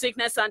spirit of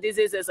sickness and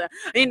diseases.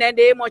 In the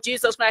name of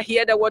Jesus Christ,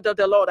 hear the word of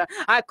the Lord.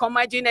 I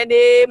command you in the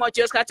name of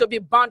Jesus Christ to be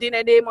bound in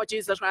the name of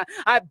Jesus Christ.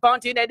 I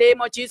bound you in the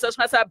name of Jesus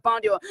Christ. I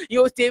bound you.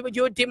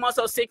 You demons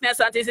of sickness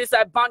and disease.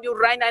 I bound you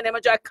right now in the name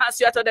of Jesus. I cast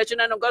you out of the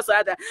children of God's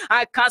side.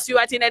 I cast you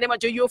out in the name of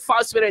Jesus. You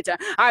foul spirit.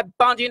 I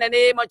bound you in the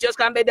name of Jesus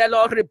Christ. May the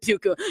Lord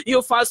rebuke you.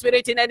 You foul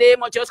spirit in the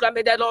name of Jesus Christ.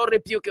 May the Lord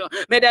rebuke you.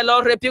 May the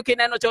Lord rebuke you in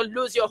the name of Jesus.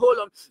 Lose your hold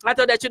out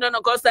of the children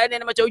of God's side in the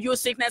name of Jesus. You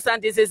sickness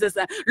and diseases.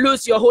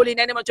 Lose your hold in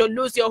the name of Jesus.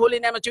 Lose your hold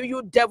in the name of Jesus.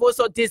 You devils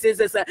of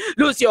diseases.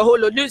 Lose your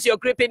hold. Lose your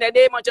grip in the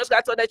name of Jesus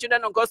Christ. For the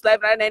children of God's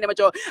life right now in the name of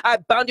Jesus. I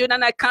bound you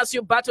and I cast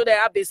you back to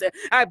the abyss.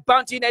 I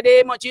bound you in the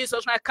name of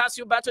Jesus. I cast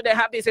you back to the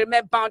abyss.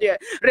 Remain bound here.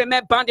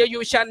 Remain bound here.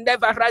 You shall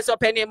never rise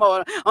up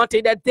anymore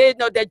until the day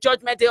of the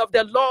judgment day of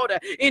the Lord.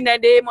 In the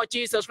name of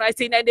Jesus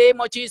Christ. In the name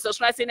of Jesus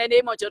Christ. In the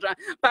name of Jesus.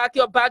 Pack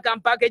your bag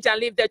and baggage and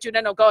leave the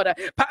children of God.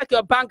 Pack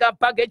your bag and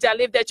baggage and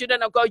leave the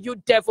children of God. You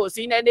devils.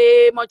 In the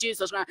name of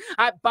Jesus Christ.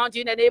 I bound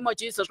you in the name of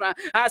Jesus Christ.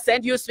 I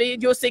send you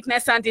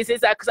sickness and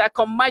disease. I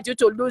command you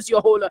to lose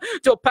your hold.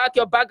 To pack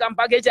your bag and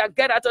baggage and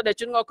get out of the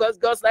children of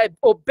God's life.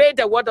 Obey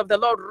the word of the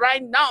Lord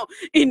right now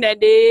in the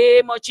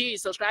name of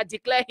Jesus Christ. I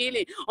declare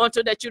healing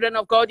unto the children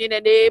of God in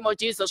the name of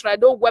Jesus Christ.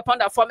 No weapon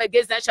that form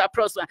against them shall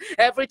prosper.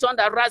 Every tongue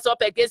that rise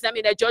up against them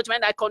in the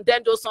judgment, I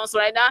condemn those sons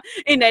right now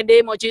in the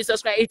name of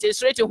Jesus Christ. It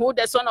is written, who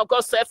the Son of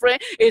God set free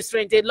is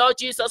free. The Lord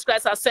Jesus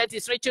Christ has set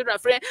his children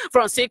free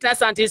from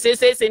sickness and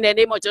diseases in the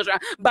name of Jesus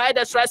Christ. By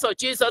the stripes of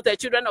Jesus, the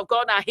children of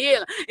God are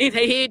healed. In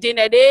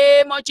the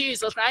name of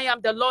Jesus Christ. I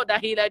am the Lord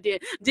that healed thee.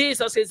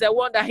 Jesus is the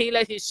one that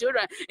healed his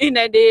children in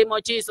the name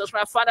of Jesus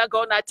Christ. Father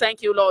God, I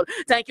thank you, Lord.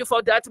 Thank you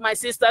for that, my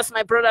sisters,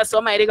 my brothers,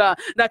 Almighty God,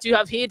 that you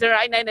have healed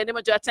right now in the name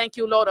of Jesus. Thank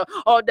you, Lord.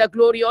 All the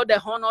glory, all the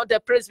honor, all the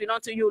praise belong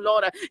to you,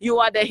 Lord. You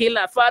are the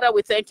healer. Father,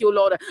 we thank you,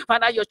 Lord.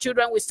 Father, your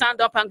children will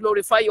stand up and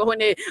glorify your holy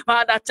name.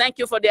 Father, thank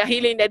you for their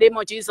healing in the name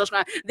of Jesus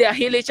Christ. Their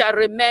healing shall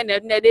remain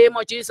in the name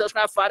of Jesus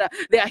Christ, Father.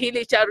 Their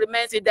healing shall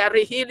remain, their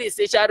healing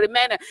shall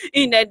remain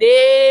in the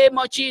name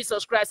of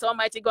Jesus Christ.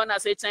 Almighty God, I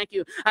say thank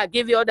you. I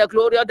give you all the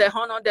glory, all the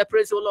honor, all the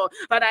praise, O Lord.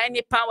 Father,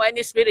 any power,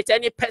 any spirit,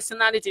 any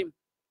personality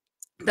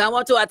that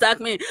want to attack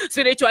me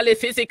spiritually,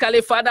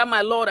 physically, Father,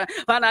 my Lord,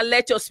 Father,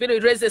 let your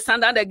spirit raise the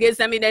standard against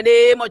them in the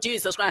name of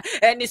Jesus Christ.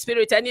 Any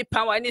spirit, any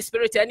power, any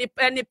spirit,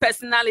 any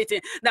personality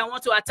that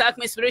want to attack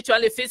me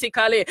spiritually,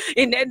 physically,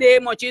 in the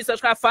name of Jesus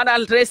Christ, Father,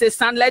 raise the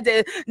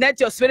standard. Let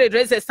your spirit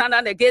raise the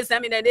standard against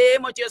them in the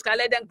name of Jesus Christ.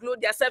 Let them glue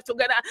themselves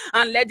together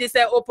and let this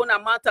open a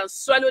mouth and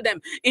swallow them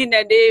in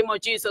the name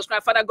of Jesus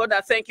Christ. Father God, I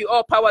thank you.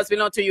 All powers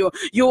belong to you.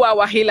 You are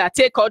our healer.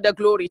 Take all the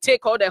glory,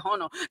 take all the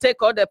honor, take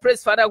all the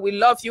praise. Father, we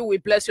love you. We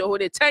bless your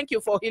holy. Thank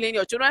you for healing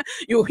your children.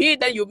 You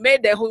healed them. You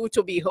made them whole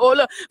to be whole.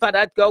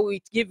 Father God,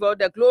 we give all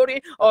the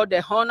glory, all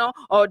the honor,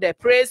 all the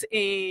praise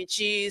in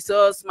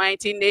Jesus'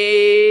 mighty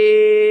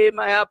name.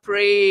 I have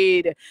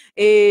prayed.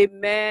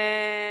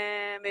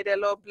 Amen. May the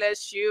Lord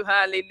bless you.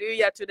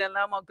 Hallelujah to the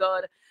Lamb of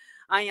God.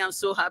 I am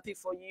so happy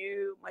for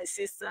you, my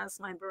sisters,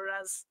 my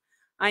brothers.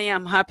 I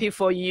am happy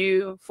for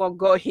you, for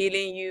God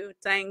healing you.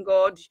 Thank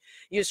God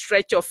you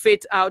stretch your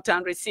faith out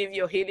and receive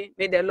your healing.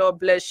 May the Lord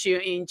bless you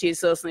in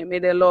Jesus' name. May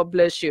the Lord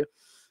bless you.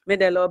 May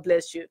the Lord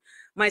bless you.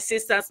 My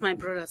sisters, my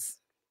brothers,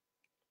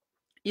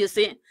 you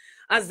see,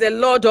 as the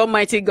Lord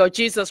Almighty God,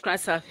 Jesus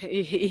Christ,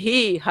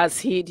 he has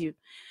healed you.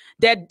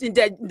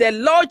 The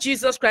Lord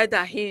Jesus Christ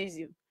that heals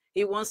you,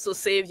 he wants to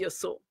save your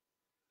soul.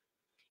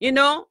 You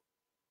know,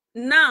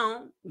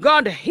 now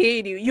God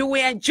healed you. You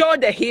will enjoy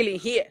the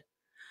healing here.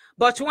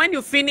 But when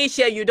you finish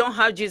here, you don't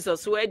have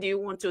Jesus. Where do you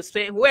want to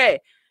spend? Where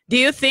do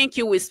you think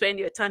you will spend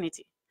your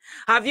eternity?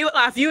 Have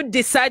you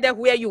decided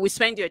where you will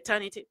spend your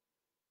eternity?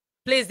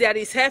 Please, there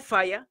is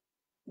hellfire.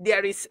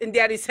 There is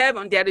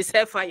heaven. There is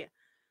hellfire.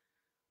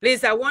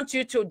 Please, I want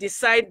you to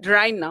decide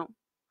right now.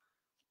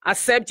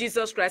 Accept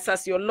Jesus Christ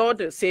as your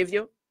Lord and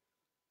Savior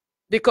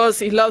because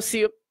he loves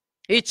you.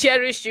 He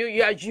cherishes you.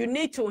 You are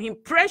unique to him,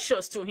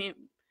 precious to him.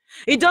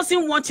 He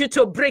doesn't want you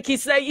to break.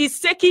 He's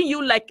taking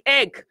you like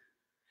egg.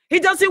 He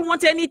doesn't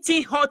want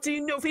anything hurt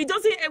you. He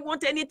doesn't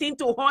want anything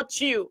to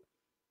hurt you.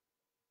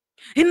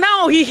 And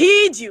now he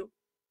healed you.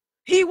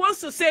 He wants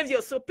to save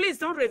your soul. Please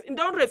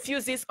don't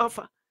refuse this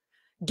offer.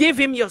 Give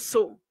him your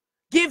soul.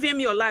 Give him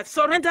your life.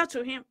 Surrender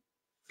to him.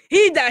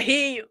 He that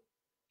healed you.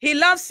 He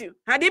loves you.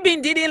 Had he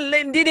didn't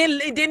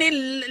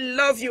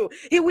love you,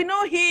 he will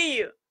not heal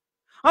you.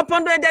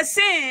 Upon the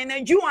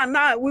sin, you and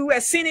I, we were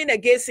sinning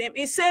against him.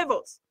 He saved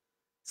us.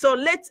 So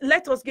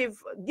let us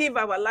give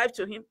our life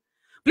to him.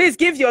 Please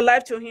give your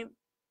life to him.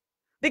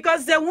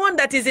 Because the one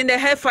that is in the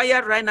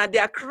hellfire right now, they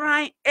are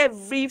crying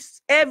every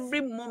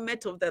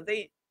moment of the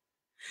day.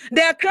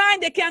 They are crying,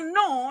 they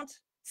cannot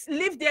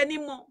live there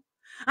anymore.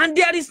 And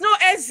there is no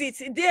exit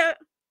there.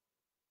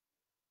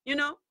 You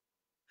know,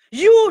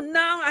 you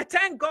now, I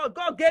thank God,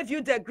 God gave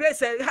you the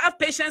grace, have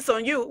patience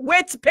on you,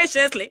 wait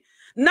patiently.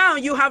 Now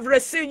you have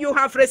received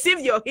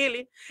your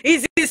healing.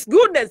 It's his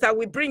goodness that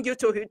will bring you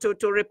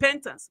to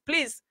repentance.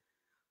 Please,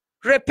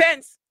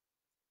 repent.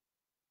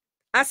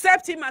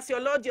 Accept him as your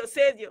Lord, your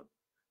Savior.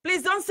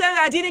 Please don't say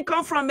I didn't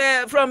come from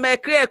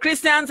a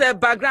Christian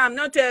background.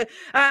 Not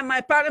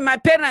my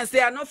parents. They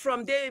are not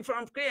from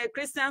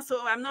Christian,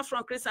 so I'm not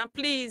from Christian.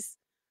 Please,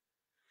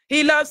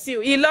 he loves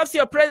you. He loves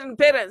your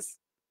parents.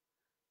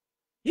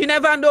 You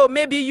never know.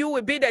 Maybe you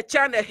will be the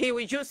channel he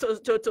will use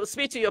to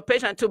speak to your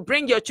patient, to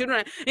bring your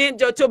children in,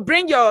 to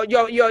bring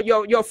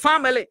your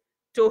family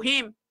to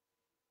him.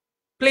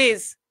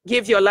 Please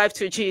give your life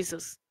to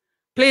Jesus.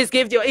 Please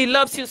he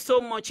loves you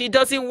so much. He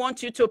doesn't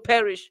want you to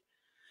perish.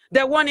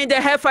 The one in the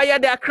hellfire,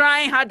 they are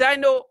crying, had I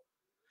know.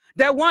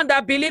 The one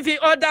that believe in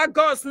other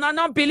gods,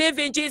 not believe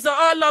in Jesus,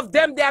 all of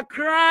them, they are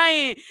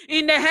crying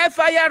in the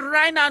hellfire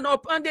right now.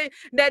 Upon the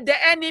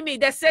enemy,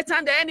 the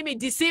Satan, the enemy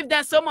deceived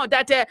them so much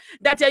that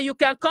you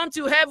can come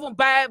to heaven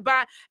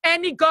by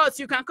any gods.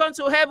 You can come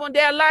to heaven.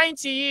 They are lying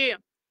to you.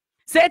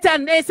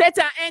 Satan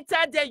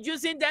entered there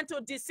using them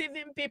to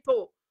deceiving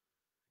people.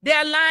 They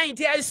are lying.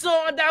 There is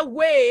no other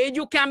way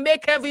you can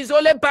make heaven. It's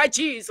only by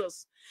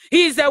Jesus.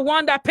 He's the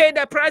one that paid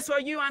the price for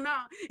you and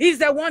I. He's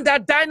the one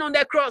that died on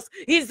the cross.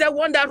 He's the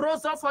one that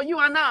rose up for you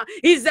and I.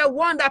 He's the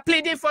one that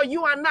pleaded for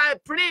you and I.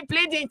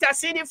 Pleading,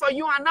 interceding for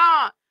you and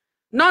I.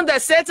 Not the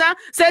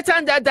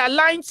Satan that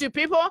lying to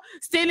people,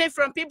 stealing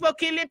from people,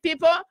 killing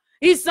people.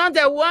 He's not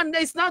the one.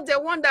 It's not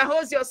the one that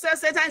holds yourself.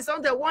 Satan is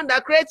not the one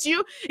that creates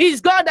you. It's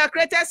God that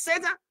created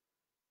Satan.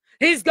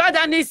 He's God,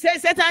 and he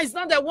says Satan is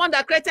not the one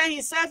that created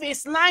himself.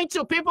 He's lying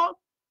to people,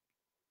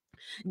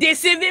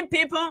 deceiving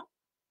people.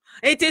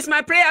 It is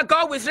my prayer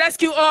God will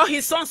rescue all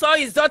his sons, all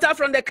his daughters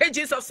from the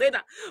cages of Satan,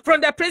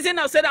 from the prison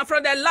of Satan,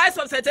 from the lies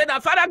of Satan.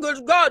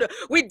 Father God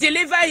will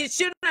deliver his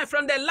children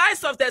from the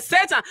lies of the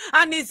Satan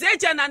and his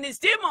agent and his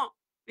demon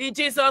in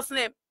Jesus'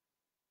 name.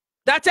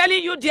 They're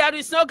telling you there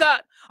is no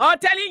God, or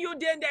telling you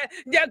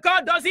that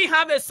God doesn't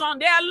have a son.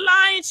 They are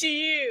lying to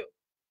you.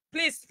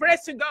 Please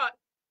praise to God.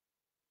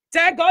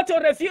 Tell God to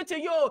reveal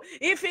to you.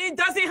 If he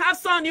doesn't have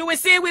son, you will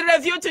see we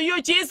reveal to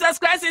you Jesus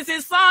Christ is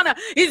his son,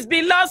 his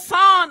beloved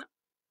son.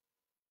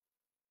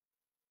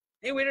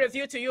 He will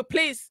reveal to you.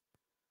 Please,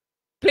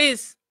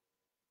 please,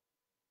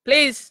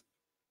 please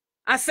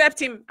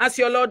accept him as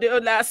your Lord,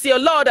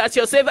 as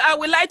your Savior. I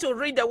would like to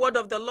read the word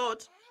of the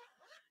Lord.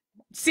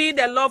 See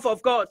the love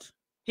of God.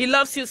 He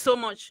loves you so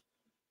much.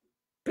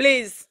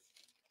 Please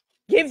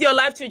give your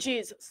life to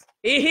Jesus.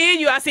 He hear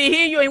you. As he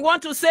hear you, he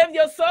wants to save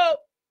your soul.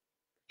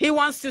 He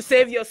wants to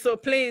save your soul.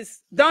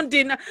 Please don't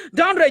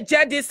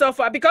reject this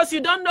offer, because you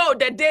don't know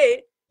the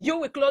day you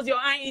will close your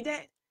eye in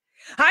death.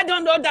 I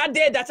don't know that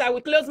day that I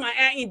will close my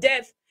eye in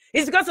death.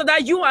 It's because of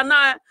that you and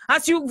I,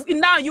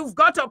 you've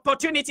got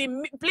opportunity.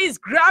 Please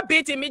grab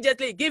it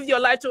immediately. Give your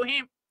life to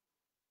him.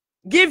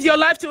 Give your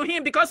life to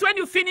him, because when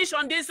you finish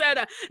on this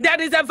earth, there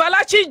is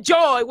everlasting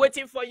joy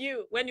waiting for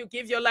you when you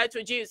give your life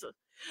to Jesus.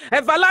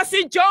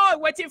 Everlasting joy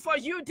waiting for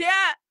you there.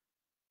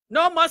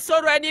 No more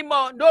sorrow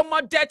anymore. No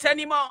more death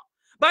anymore.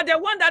 But the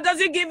one that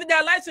doesn't give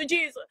their life to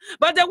Jesus,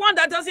 but the one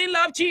that doesn't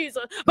love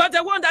Jesus, but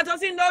the one that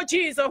doesn't know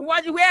Jesus,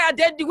 where are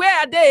they? Where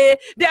are they?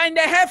 They are in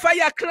the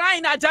hellfire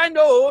crying, I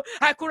know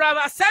I could have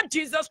accepted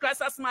Jesus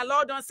Christ as my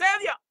Lord and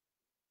Savior.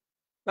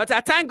 But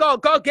I thank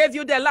God, God gave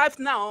you the life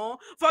now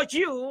for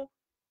you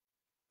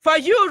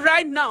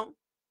right now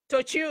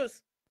to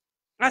choose.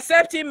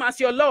 Accept him as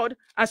your Lord,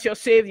 as your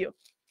Savior.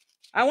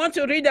 I want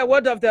to read the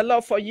word of the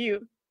Lord for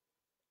you.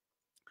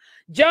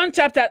 John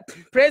chapter,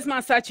 praise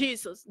Master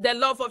Jesus, the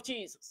love of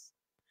Jesus,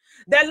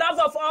 the love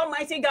of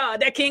Almighty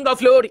God, the King of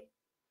glory.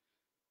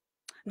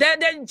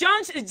 John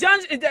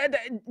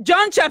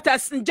chapter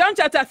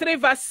 3,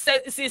 verse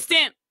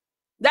 16.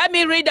 Let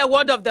me read the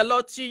word of the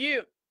Lord to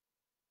you.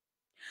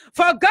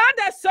 For God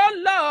has so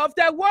loved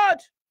the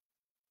world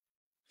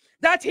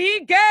that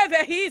he gave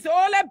his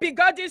only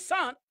begotten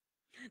Son,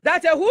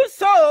 that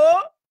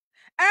whosoever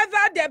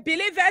that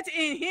believeth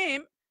in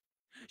him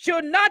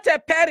should not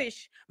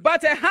perish,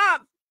 but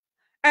have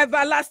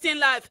everlasting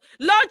life.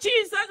 Lord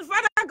Jesus,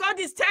 Father God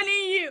is telling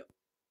you,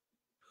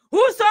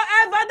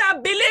 whosoever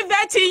that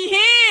believeth in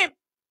him,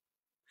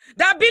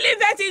 that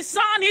believeth his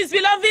Son, his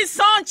beloved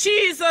Son,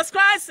 Jesus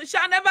Christ,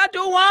 shall never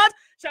do what?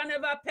 Shall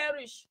never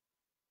perish.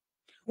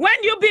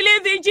 When you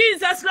believe in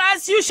Jesus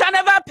Christ, you shall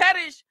never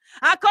perish.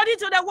 According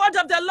to the word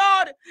of the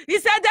Lord, he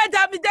said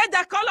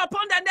that call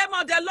upon the name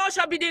of the Lord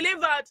shall be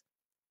delivered.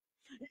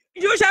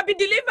 You shall be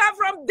delivered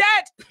from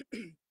death.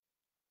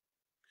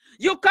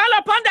 You call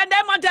upon the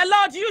name of the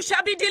Lord, you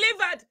shall be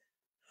delivered.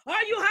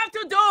 All you have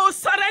to do is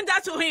surrender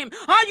to him.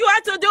 All you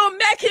have to do,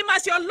 make him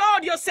as your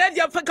Lord, your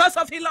Savior, because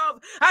of his love.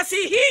 As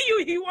he hears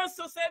you, he wants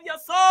to save your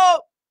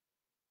soul.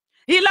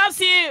 He loves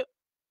you.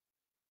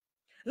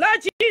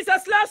 Lord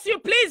Jesus loves you.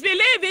 Please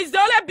believe he's the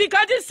only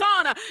begotten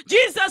Son.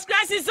 Jesus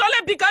Christ is the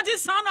only begotten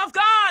Son of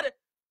God.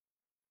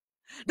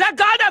 The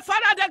God the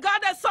Father, the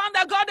God the Son,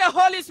 the God the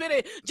Holy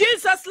Spirit.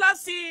 Jesus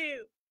loves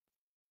you.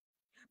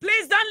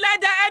 Please don't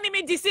let the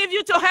enemy deceive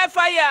you to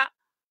hellfire.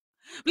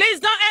 Please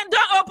don't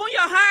open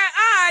your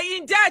eye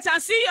in death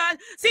and see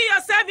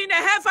yourself in the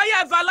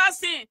hellfire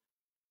everlasting.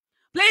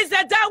 Please,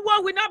 that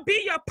one will not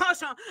be your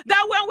portion.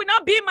 That one will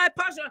not be my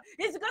portion.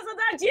 It's because of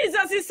that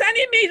Jesus is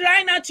sending me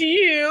right now to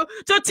you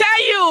to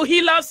tell you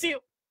he loves you.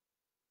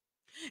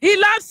 He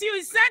loves you.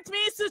 He sent me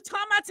to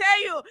come and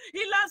tell you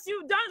he loves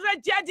you. Don't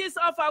reject this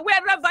offer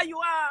wherever you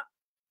are.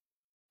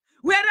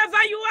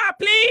 Wherever you are,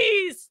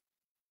 please.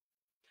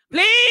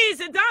 Please,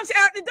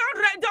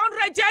 don't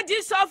reject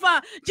this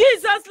offer.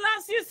 Jesus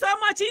loves you so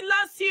much. He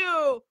loves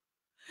you.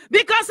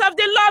 Because of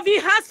the love he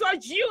has for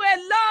you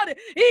alone,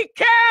 he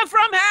came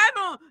from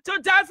heaven to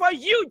die for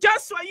you,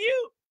 just for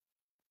you.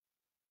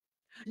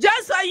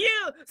 Just for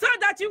you, so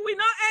that you will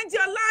not end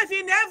your life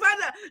in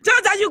heaven, so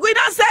that you will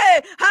not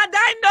say, had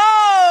I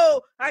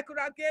known, I could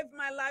have given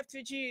my life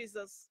to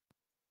Jesus.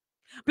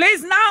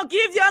 Please now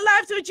give your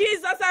life to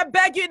Jesus. I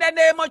beg you in the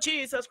name of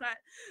Jesus Christ.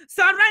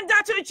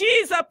 Surrender to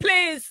Jesus,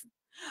 please.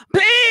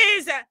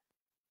 Please.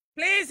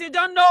 Please, you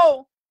don't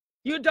know.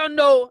 You don't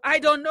know. I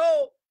don't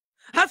know.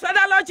 As for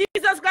the Lord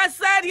Jesus Christ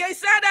said, he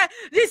said,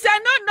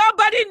 no,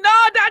 nobody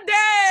know that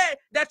day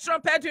the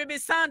trumpet will be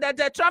sound, that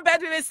the trumpet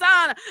will be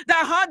sound,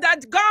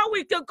 that God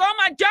will come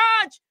and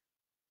judge.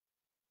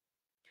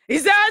 He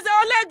says,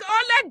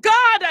 only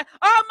God,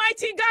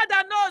 Almighty God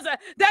that knows.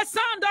 The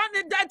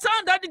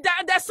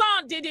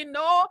Son didn't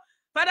know.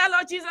 Father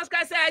Lord Jesus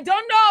Christ said, I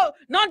don't know.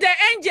 None of the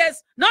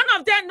angels, none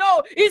of them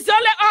know. It's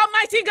only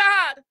Almighty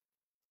God.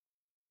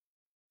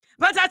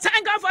 But I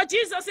thank God for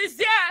Jesus. He's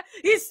there.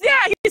 He's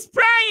there. He's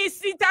praying.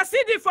 He's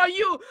interceding for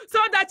you so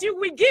that you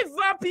will give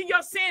up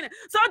your sin,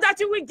 so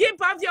that you will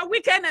give up your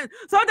wickedness,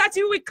 so that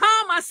you will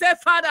come and say,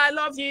 Father, I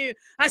love you.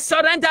 I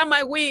surrender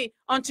my will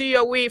unto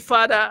your will,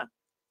 Father.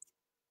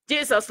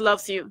 Jesus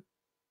loves you.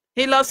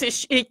 He loves you.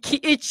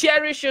 He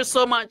cherishes you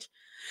so much.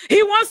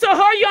 He wants to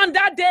hold you on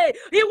that day.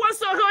 He wants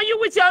to hold you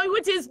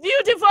with his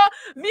beautiful,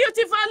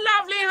 beautiful,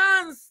 lovely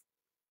hands.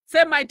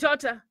 Say, my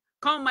daughter.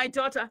 Come, my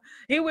daughter.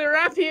 He will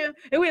wrap you.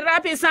 He will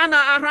wrap his hand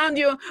around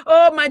you.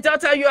 Oh, my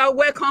daughter, you are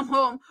welcome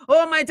home.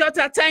 Oh, my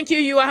daughter, thank you.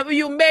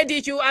 You made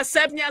it. You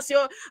accept me as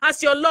your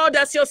Lord,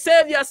 as your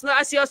Savior,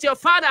 as your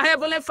Father,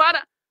 Heavenly Father.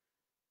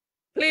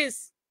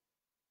 Please.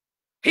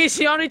 He's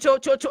yearning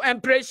to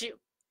embrace you.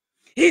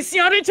 He's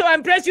yearning to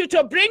embrace you,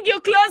 to bring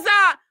you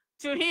closer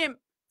to him.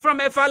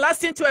 From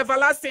everlasting to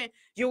everlasting,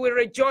 you will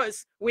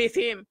rejoice with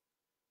him.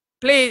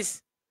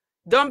 Please,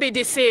 don't be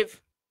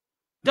deceived.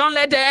 Don't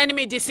let the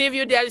enemy deceive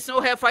you. There is no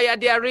hellfire.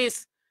 There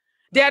is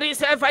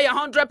hellfire,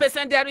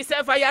 100%. There is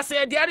hellfire.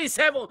 Say, there is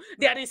heaven.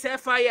 There is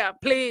hellfire.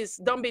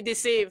 Please, don't be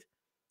deceived.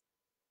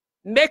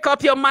 Make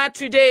up your mind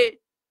today.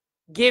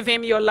 Give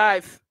him your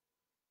life.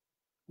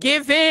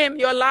 Give him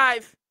your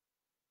life.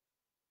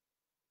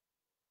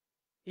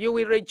 You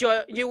will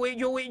rejoice. You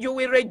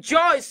will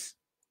rejoice.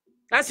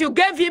 As you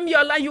gave him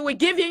your life, you will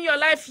give him your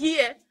life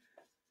here.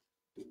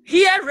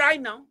 Here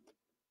right now.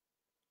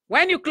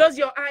 When you close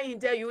your eye in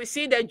there, you will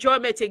see the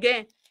enjoyment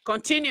again.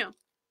 Continue.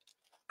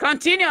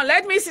 Continue.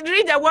 Let me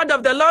read the word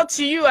of the Lord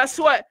to you as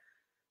well.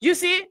 You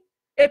see,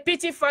 a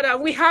pity father.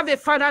 We have a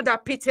father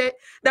that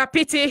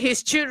pity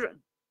his children.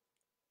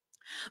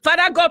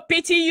 Father God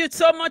pity you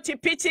so much. He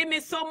pity me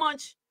so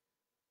much.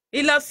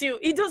 He loves you.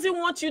 He doesn't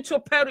want you to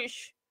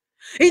perish.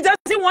 He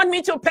doesn't want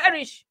me to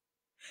perish.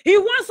 He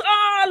wants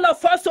all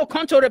of us to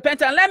come to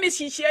repentance. Let me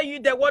share you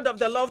the word of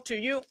the Lord to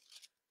you.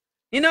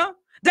 You know,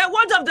 the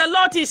word of the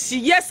Lord is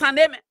yes and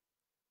amen.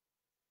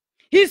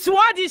 His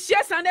word is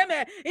yes and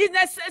amen. In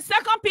the 2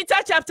 Peter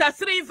chapter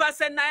 3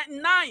 verse 9.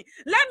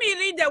 Let me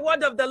read the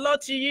word of the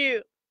Lord to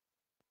you.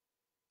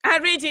 I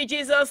read in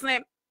Jesus'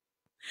 name.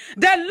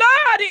 The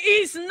Lord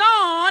is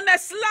known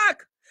as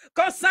slack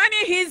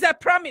concerning his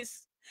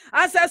promise,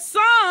 as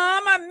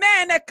some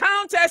men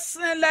account as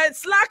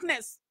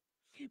slackness.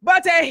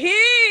 But he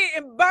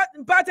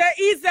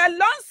is a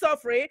long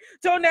suffering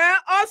to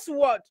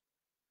usward,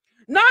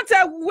 not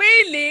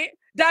willing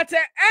that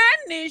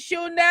any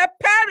should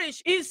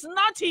perish. Is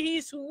not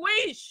his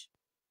wish.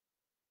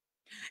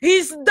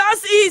 It's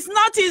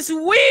not his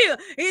will.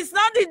 It's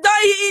not.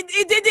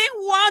 He didn't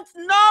want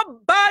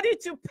nobody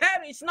to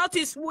perish. Not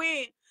his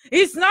will.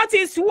 It's not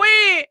his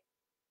will.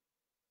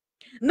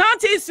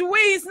 Not his will.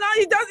 It's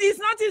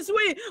not his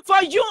will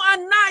for you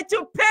and I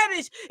to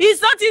perish.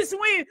 It's not his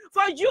will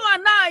for you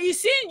and I. You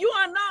see, you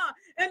and I,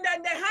 and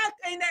then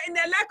in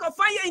the lack of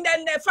fire, in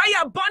the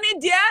fire burning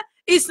there,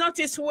 it's not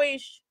his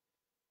wish.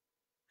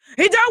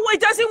 He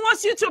doesn't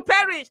want you to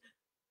perish.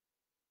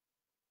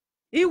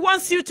 He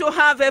wants you to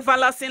have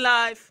everlasting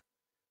life.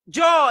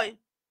 Joy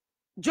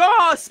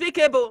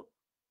unspeakable.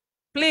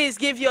 Please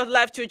give your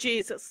life to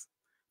Jesus.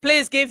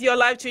 Please give your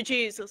life to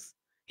Jesus.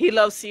 He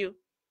loves you.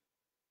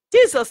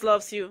 Jesus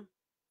loves you.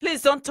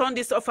 Please don't turn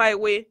this offer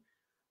away.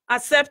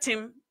 Accept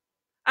him.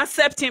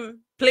 Accept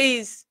him.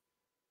 Please.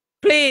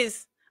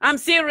 Please. I'm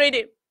still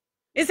reading.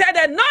 He said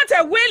that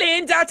not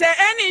willing that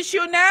any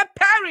should not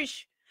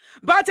perish,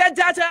 but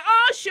that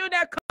all should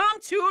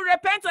come to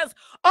repentance.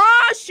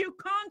 All should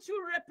come to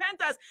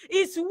repentance.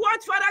 Is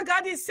what Father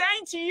God is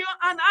saying to you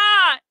and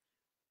I.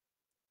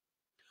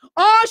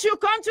 All should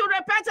come to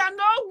repentance.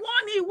 No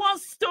one he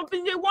wants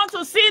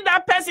to see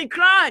that person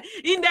cry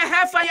in the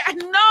hellfire.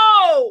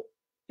 No.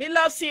 He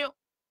loves you.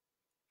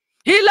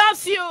 He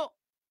loves you.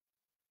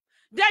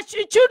 The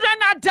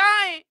children are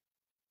dying.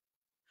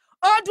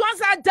 Old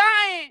ones are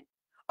dying.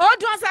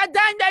 Old ones are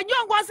dying. The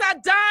young ones are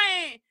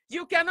dying.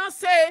 You cannot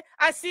say,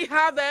 I still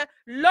have a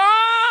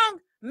long,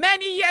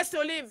 many years to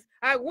live.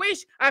 I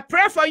wish, I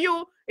pray for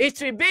you,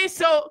 it will be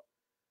so.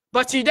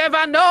 But you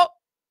never know.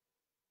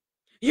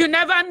 You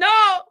never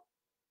know.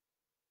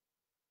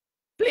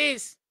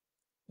 Please.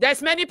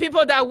 There's many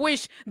people that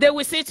wish they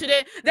will see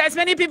today. There's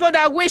many people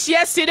that wish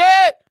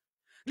yesterday.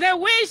 They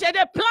wish and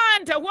they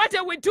planned what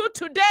they will do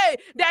today,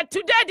 that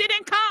today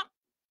didn't come.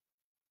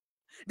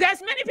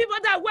 There's many people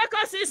that wake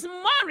us this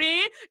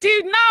morning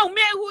till now,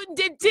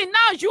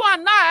 you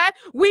and I,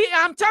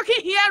 I'm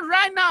talking here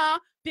right now,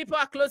 people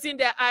are closing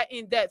their eye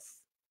in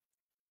death.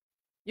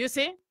 You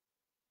see?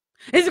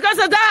 It's because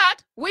of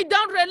that we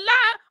don't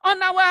rely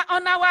on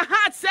our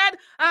heart. Said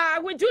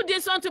we do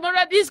this on tomorrow.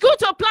 It's good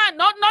to plan,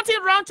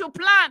 nothing wrong to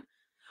plan,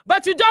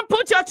 but you don't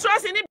put your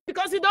trust in it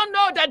because you don't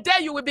know the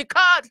day you will be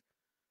called.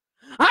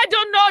 I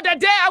don't know the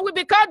day I will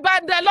be called by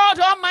the Lord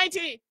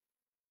Almighty.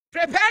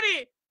 Prepare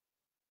it.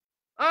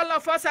 All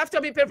of us have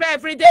to be prepared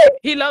every day.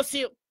 He loves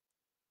you,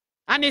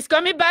 and He's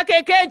coming back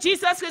again.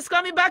 Jesus is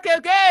coming back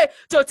again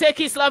to take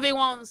His loving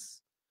ones.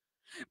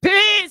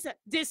 Please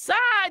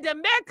decide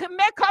and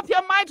make up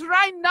your mind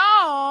right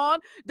now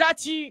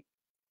that you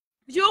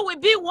will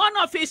be one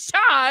of His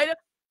child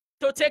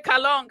to take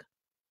along.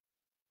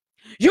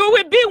 You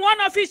will be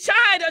one of His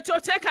child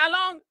to take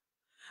along.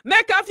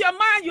 Make up your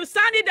mind. You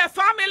stand in the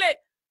family.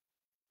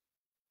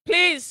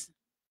 Please.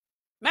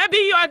 Maybe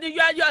you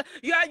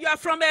are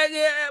from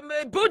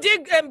a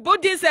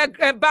Buddhist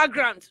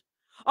background.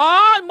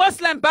 Or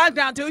Muslim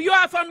background. You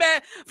are from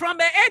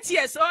the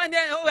atheists,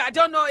 I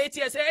don't know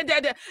atheists.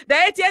 The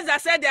atheists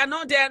that said they are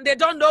not there, they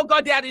don't know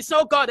God. There is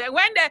no God. And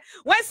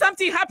when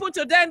something happened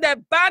to them,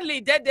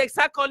 they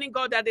start calling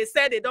God, and they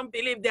say they don't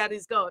believe there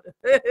is God.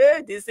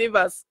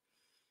 Deceivers.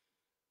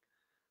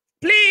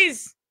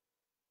 Please,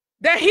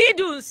 the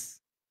Hindus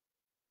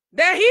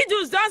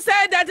don't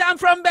say that I'm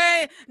from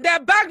the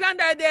background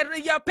that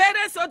your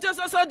parents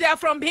also they are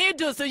from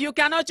Hindus, so you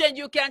cannot change.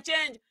 You can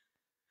change.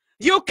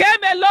 You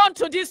came alone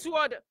to this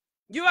world.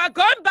 You are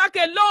going back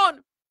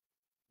alone.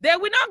 They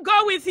will not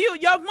go with you.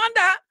 Your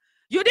mother,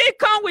 you didn't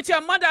come with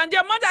your mother, and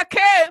your mother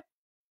came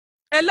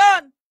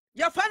alone.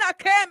 Your father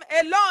came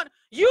alone.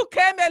 You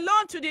came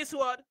alone to this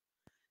world.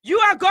 You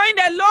are going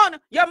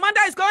alone. Your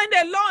mother is going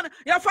alone.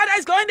 Your father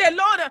is going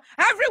alone.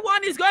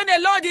 Everyone is going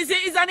alone.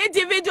 It's an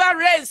individual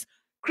race.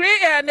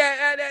 The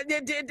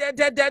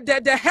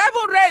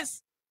heaven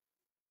race.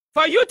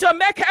 For you to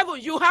make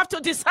heaven, you have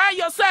to decide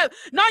yourself.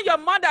 Not your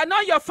mother,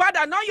 not your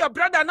father, not your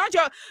brother, not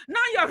your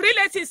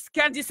relatives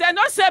can decide.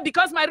 Not say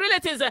because my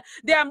relatives,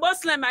 they are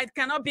Muslim, I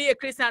cannot be a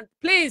Christian.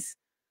 Please,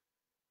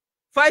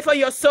 fight for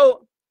your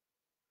soul.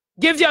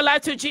 Give your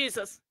life to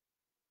Jesus.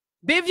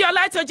 Give your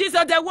life to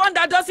Jesus. The one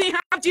that doesn't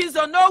have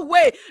Jesus, no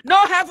way,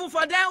 no heaven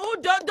for them.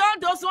 Who don't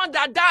those ones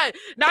that died,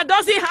 that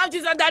doesn't have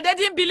Jesus, that they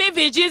didn't believe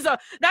in Jesus,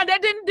 that they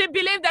didn't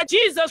believe that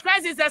Jesus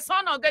Christ is the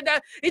Son of God,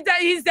 that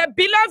He's the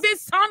beloved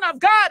Son of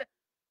God.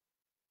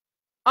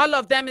 All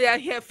of them, they are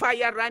here,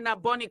 fire right now,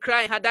 burning,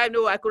 crying. Had I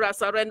known, I could have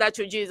surrendered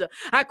to Jesus.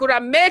 I could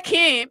have made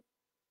Him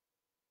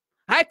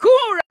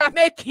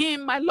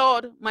my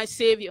Lord, my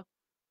Savior.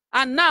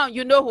 And now,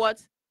 you know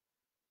what?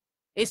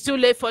 It's too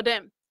late for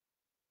them.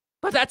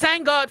 But I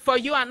thank God for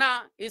you and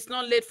I. It's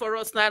not late for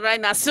us now, right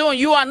now. Soon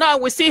you and I,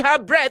 we still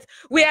have breath.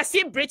 We are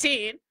still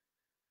breathing.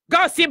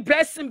 God still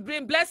bless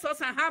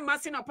us and have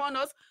mercy upon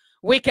us.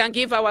 We can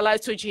give our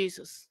life to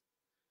Jesus.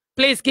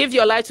 Please give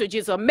your life to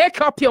Jesus.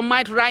 Make up your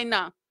mind right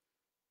now.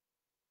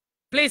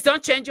 Please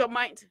don't change your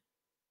mind.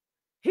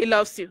 He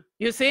loves you.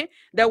 You see,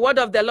 the word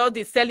of the Lord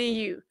is telling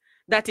you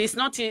that it's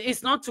not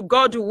to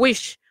God's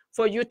wish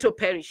for you to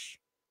perish.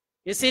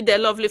 You see, the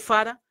lovely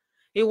Father,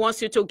 He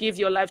wants you to give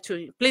your life to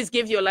Him. Please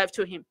give your life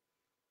to Him.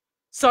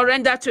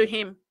 Surrender to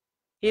Him.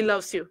 He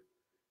loves you.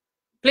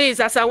 Please,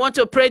 as I want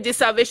to pray this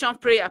salvation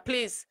prayer,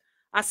 please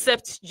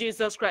accept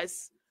Jesus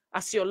Christ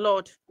as your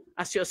Lord,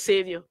 as your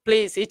Savior.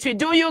 Please, it will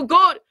do you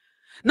good.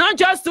 Not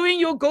just doing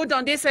you good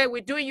on this side, it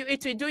will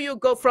do you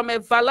good from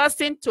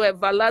everlasting to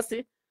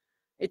everlasting.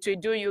 It will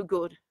do you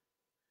good.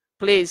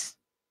 Please,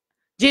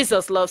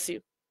 Jesus loves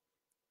you.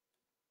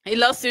 He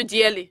loves you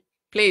dearly.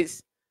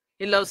 Please,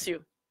 He loves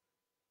you.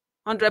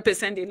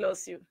 100% He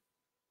loves you.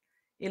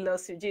 He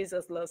loves you.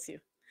 Jesus loves you.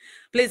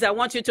 Please, I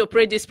want you to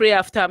pray this prayer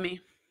after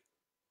me.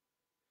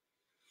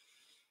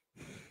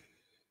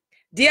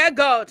 Dear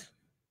God,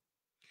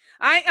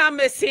 I am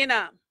a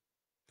sinner.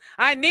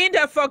 I need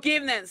a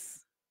forgiveness.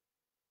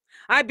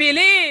 I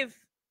believe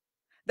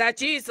that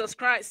Jesus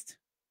Christ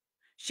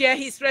shed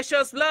His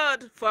precious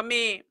blood for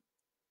me,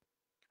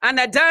 and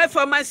I died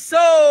for my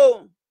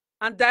soul,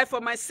 and died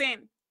for my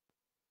sin,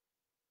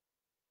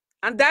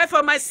 and died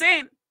for my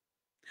sin.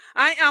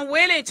 I am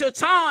willing to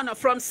turn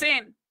from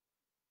sin.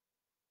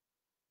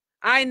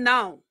 I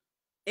now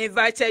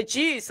invited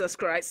Jesus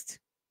Christ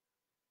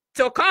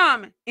to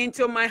come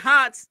into my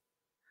heart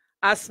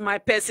as my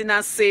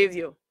personal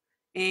Savior.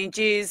 In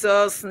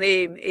Jesus'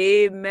 name,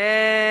 amen.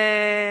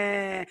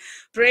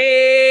 Praise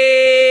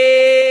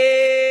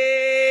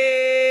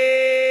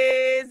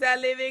the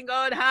living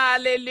God.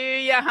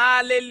 Hallelujah,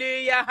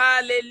 hallelujah,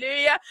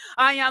 hallelujah.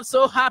 I am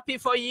so happy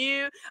for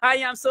you. I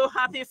am so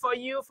happy for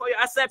you, for you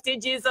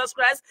accepting Jesus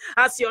Christ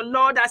as your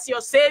Lord, as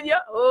your Savior.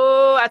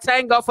 Oh, I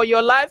thank God for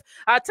your life.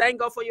 I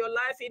thank God for your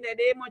life in the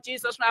name of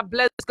Jesus. I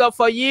bless God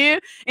for you.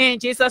 In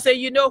Jesus' name,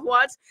 you know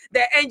what?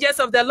 The angels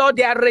of the Lord,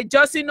 they are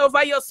rejoicing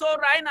over your soul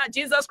right now.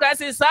 Jesus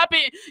Christ is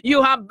happy.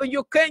 You have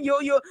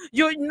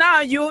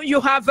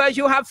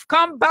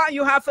come back.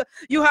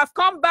 You have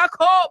come back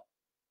home.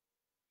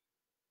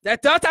 The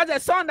daughter, the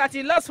son that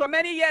he lost for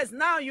many years,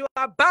 now you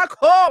are back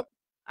home.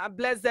 I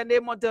bless the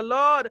name of the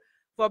Lord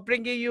for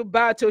bringing you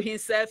back to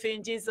himself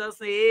in Jesus'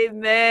 name.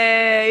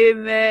 Amen,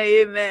 amen,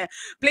 amen.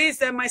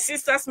 Please, my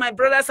sisters, my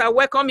brothers, I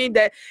welcome in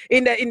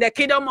the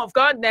kingdom of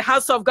God, in the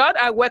house of God.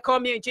 I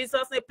welcome you in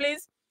Jesus' name.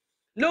 Please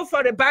look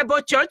for the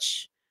Bible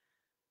church.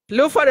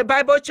 Look for the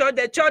Bible church,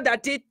 the church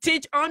that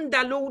teach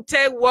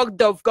undiluted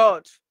word of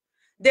God.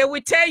 They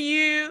will tell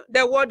you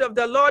the word of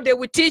the Lord. They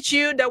will teach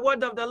you the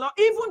word of the Lord,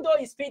 even though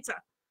it's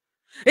bitter.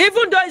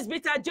 Even though it's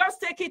bitter, just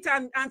take it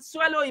and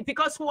swallow it,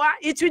 because why?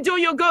 It will do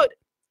you good.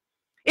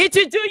 It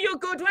will do you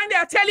good. When they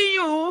are telling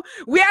you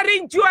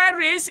wearing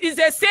jewelry is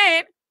a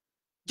sin,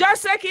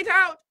 just take it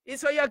out.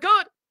 It's for your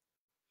good.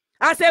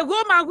 As a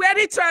woman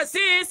wearing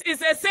trousers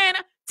is a sin,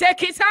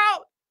 take it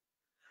out.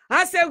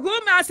 As a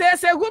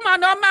woman,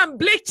 no man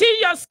bleaching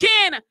your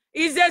skin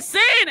is a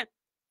sin.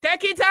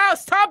 Take it out.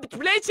 Stop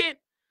bleaching.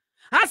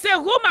 As a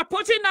woman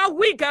putting a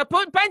wig,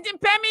 painting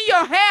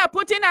your hair,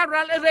 putting a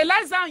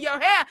relaxer on your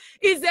hair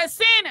is a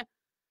sin.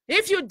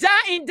 If you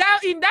die in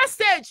that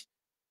stage,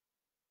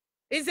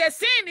 it's a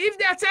sin. If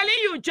they're telling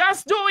you,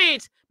 just do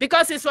it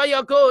because it's for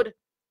your good.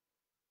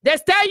 They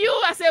tell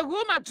you as a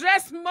woman,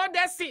 dress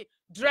modesty.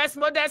 Dress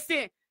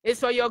modesty is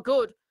for your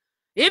good.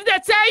 If they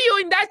tell you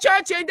in that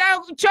church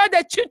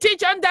that you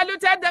teach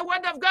undiluted the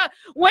word of God,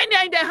 when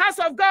you're in the house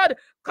of God,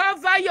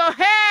 cover your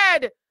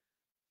head.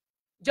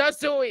 Just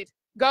do it.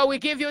 God will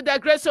give you the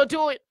grace to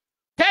do it.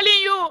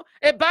 Telling you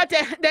about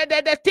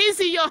the things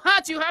in your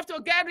heart you have to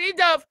get rid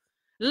of.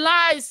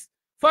 Lies,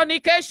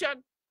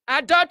 fornication,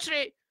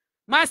 adultery,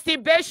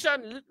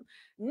 masturbation.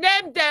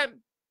 Name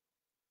them.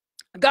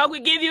 God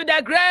will give you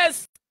the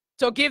grace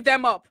to give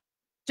them up.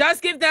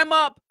 Just give them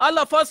up. All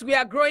of us, we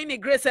are growing in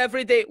grace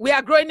every day. We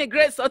are growing in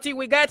grace until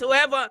we get to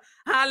heaven.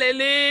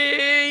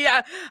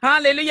 Hallelujah.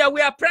 Hallelujah.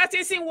 We are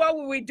practicing what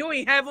we will do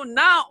in heaven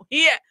now,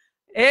 here.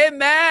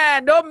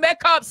 Amen. No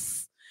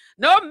makeups.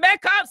 No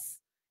makeups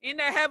in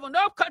the heaven.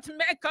 No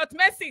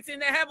cosmetics in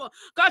the heaven.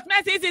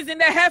 Cosmetics is in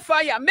the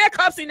hellfire.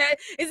 Makeups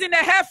is in the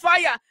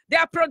hellfire. They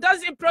are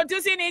producing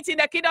it in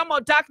the kingdom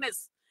of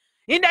darkness.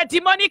 In the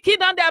demonic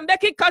kingdom, they are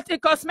making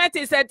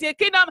cosmetics. The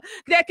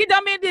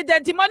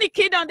demonic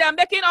kingdom, they are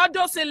making all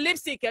those in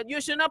lipstick, and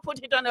you should not put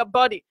it on your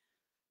body.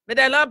 May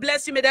the Lord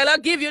bless you. May the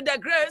Lord give you the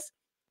grace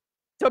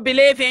to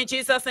believe in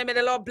Jesus' name. May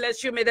the Lord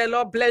bless you. May the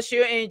Lord bless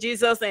you in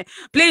Jesus' name.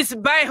 Please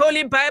buy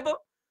Holy Bible.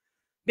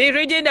 Be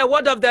reading the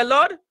word of the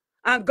Lord,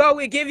 and God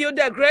will give you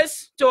the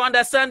grace to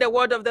understand the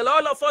word of the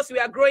Lord. All of us, we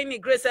are growing in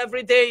grace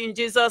every day in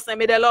Jesus' name.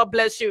 May the Lord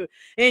bless you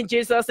in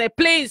Jesus' name.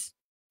 Please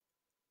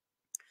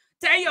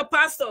tell your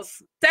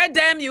pastors, tell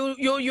them you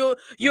need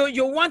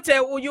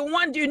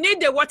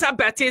the water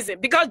baptism,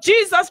 because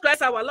Jesus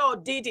Christ our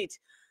Lord did it.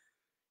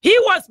 He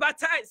was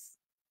baptized,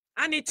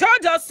 and he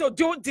told us to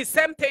do the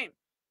same thing.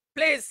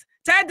 Please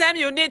tell them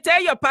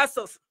tell your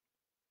pastors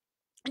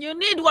you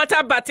need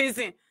water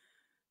baptism.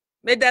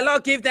 May the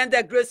Lord give them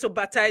the grace to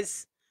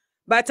baptize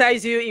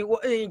you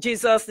in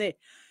Jesus' name.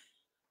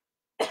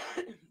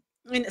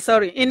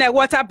 In a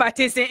water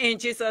baptism in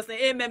Jesus' name.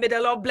 Amen. May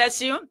the Lord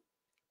bless you.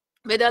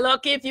 May the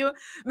Lord keep you.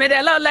 May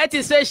the Lord let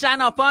his face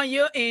shine upon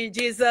you in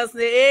Jesus'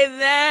 name.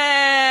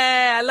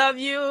 Amen. I love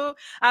you.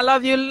 I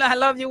love you. I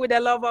love you with the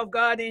love of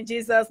God in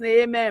Jesus' name.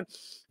 Amen.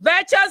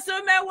 Virtuous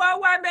women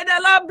worldwide, may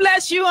the Lord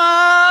bless you.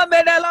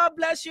 May the Lord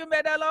bless you.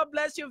 May the Lord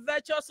bless you.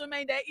 Virtuous women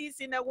in the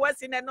east, in the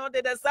west, in the north,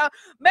 in the south.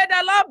 May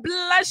the Lord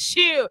bless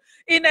you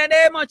in the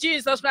name of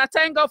Jesus. I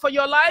thank God for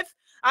your life.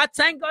 I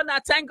thank God. I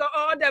thank God.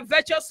 All the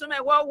virtuous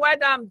women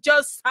worldwide. I'm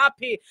just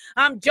happy.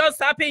 I'm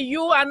just happy.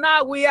 You and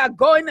I, we are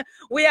going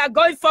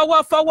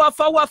forward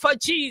for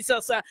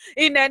Jesus.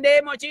 In the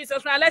name of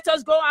Jesus. Now let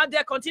us go out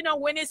there, continue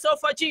winning so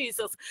for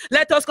Jesus.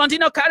 Let us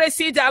continue carry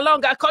seed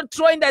along. I can't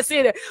throw in the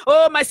seed.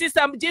 Oh, my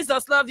sister,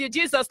 Jesus love you.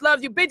 Jesus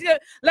love you.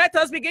 Let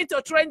us begin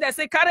to throw in the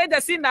seed. Carry the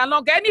seed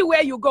along.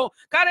 Anywhere you go,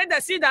 carry the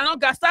seed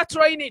along and start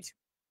throwing it.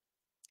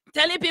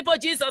 Telling people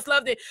Jesus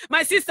loved you.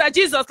 My sister,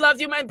 Jesus loved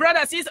you. My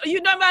brother, sister,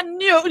 you never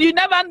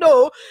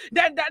know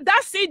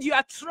that seed you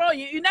are throwing.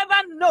 You never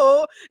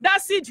know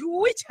that seed,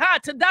 which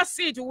heart that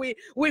seed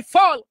will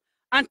fall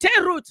and take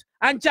root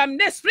and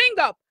germinate, spring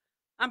up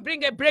and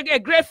bring a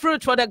great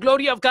fruit for the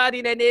glory of God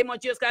in the name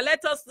of Jesus Christ.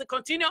 Let us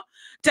continue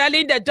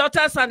telling the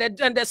daughters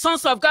and the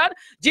sons of God,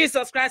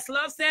 Jesus Christ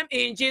loves them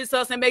in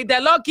Jesus' name. May the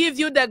Lord give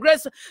you the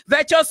grace,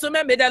 virtuous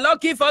women. May the Lord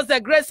give us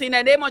the grace in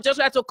the name of Jesus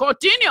Christ to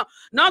continue,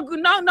 not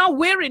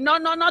weary,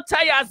 not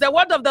tired. As the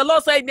word of the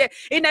Lord said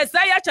in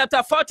Isaiah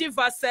chapter 40,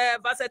 verse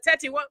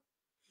 31.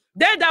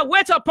 They that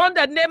wait upon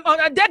the name, or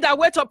they that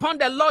wait upon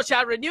the Lord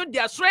shall renew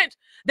their strength.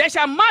 They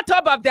shall mount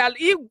up of their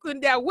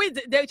wings.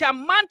 They shall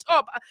mount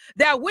up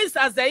their wings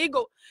as the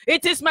eagle.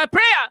 It is my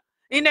prayer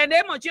in the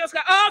name of Jesus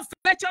Christ. All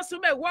virtuous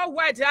women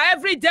worldwide,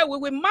 every day we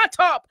will mount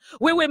up.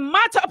 We will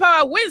mount up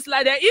our wings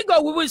like the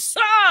eagle. We will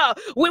soar.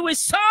 We will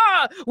soar.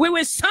 We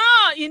will soar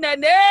in the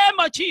name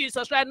of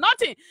Jesus Christ.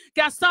 Nothing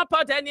can stop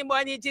us anymore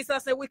in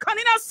Jesus' name. We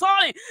continue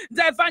soaring,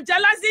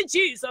 evangelizing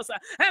Jesus,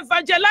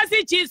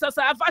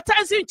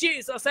 advertising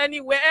Jesus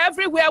anywhere,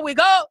 everywhere we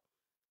go.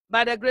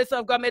 By the grace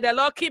of God, may the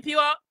Lord keep you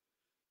up.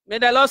 May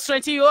the Lord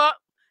strengthen you up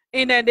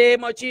in the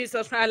name of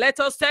Jesus Christ. Let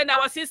us send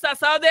our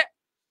sisters out there.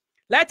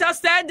 Let us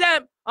tell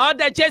them all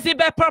the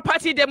Jezebel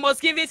property, they must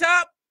give it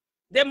up.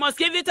 They must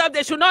give it up.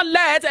 They should not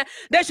let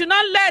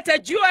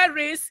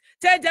jewelries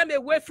take them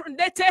away from,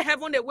 they take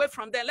heaven away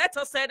from them. Let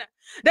us say that.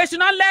 They should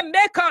not let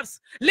makeups,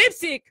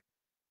 lipstick,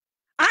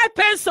 eye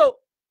pencil,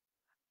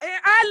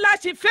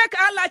 eyelash,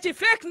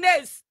 fake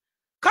nails,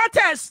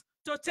 curtains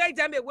to take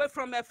them away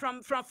from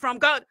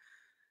God.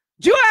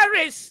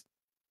 Jewelries,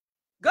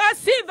 God,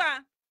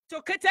 silver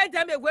to take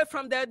them away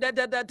from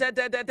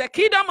the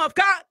kingdom of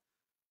God.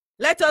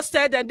 Let us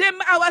tell them,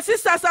 our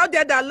sisters out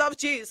there that love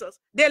Jesus,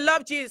 they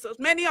love Jesus.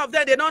 Many of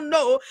them, they don't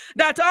know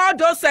that all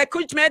those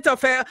accoutrements of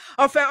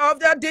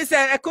this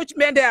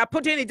accoutrement they are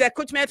putting in the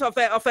accoutrement of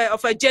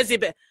a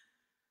Jezebel.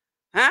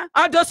 Huh?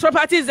 All those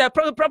properties, the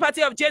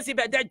property of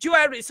Jezebel, the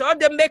jewelry, all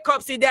the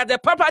makeups, they are the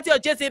property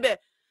of Jezebel.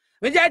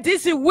 When they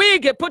this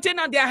wig putting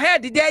on their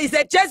head, that is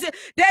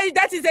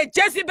a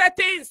Jezebel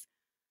things.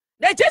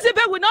 The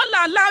Jezebel will not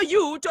allow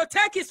you to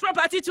take his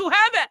property to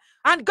heaven.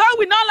 And God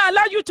will not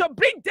allow you to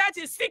bring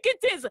dirty, sticky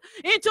things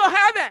into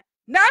heaven.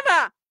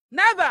 Never,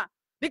 never.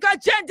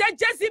 Because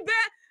Jezebel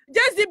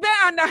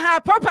and her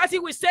property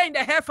will stay in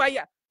the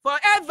hellfire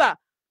forever.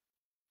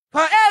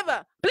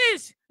 Forever.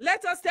 Please,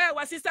 let us tell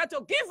our sister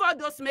to give us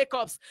those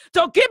makeups,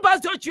 to give us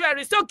those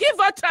jewelry, to give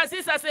us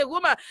trances as a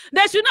woman.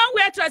 They should not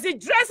wear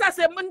trances. Dress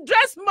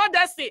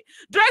modesty.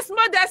 Dress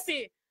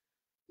modesty.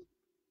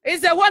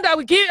 It's the one that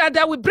we give and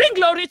that will bring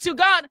glory to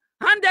God.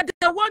 And that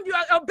the one you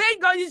are obeying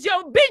God is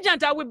your obedience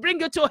that will bring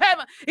you to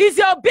heaven. It's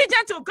your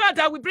obedience to God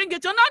that will bring you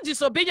to not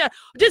disobedient.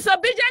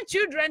 Disobedient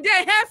children, they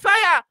have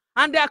fire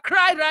and they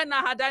cry right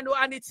now,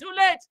 and it's too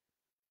late.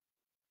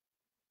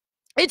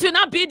 It will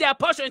not be their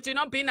portion. It will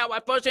not be our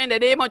portion in the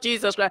name of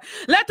Jesus Christ.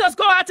 Let us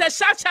go out and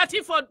shout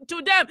shouting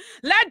to them.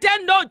 Let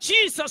them know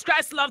Jesus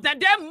Christ loves them.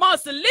 They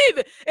must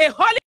live a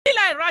holy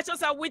life,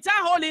 righteous and without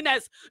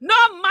holiness. No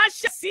man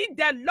shall see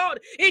the Lord.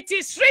 It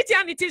is written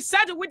and it is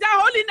said, without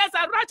holiness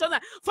and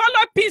righteousness,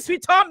 follow peace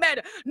with all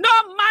men. No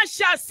man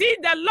shall see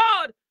the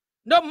Lord.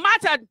 No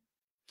matter.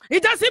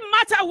 It doesn't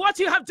matter what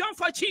you have done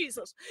for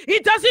Jesus.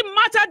 It doesn't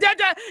matter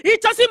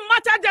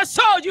the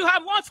soul you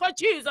have won for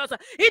Jesus.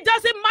 It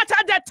doesn't matter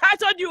the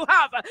title you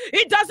have.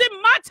 It doesn't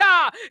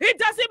matter. It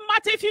doesn't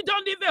matter if you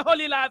don't live a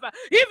holy life.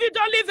 If you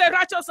don't live a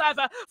righteous life.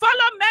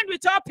 Follow men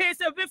with all peace.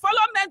 If you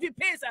follow men with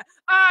peace,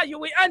 you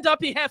will end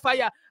up in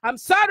hellfire. I'm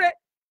sorry.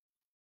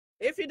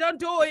 If you don't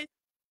do it,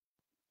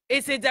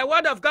 it's the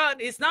word of God.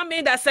 It's not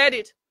me that said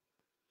it.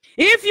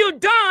 If you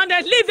don't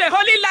live a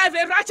holy life,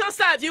 a righteous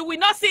life, you will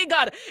not see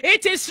God.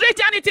 It is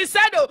written, it is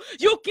said,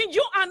 you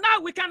and I,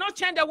 we cannot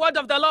change the word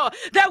of the Lord.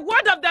 The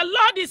word of the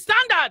Lord is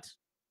standard.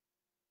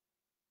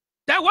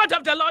 The word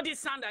of the Lord is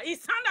standard.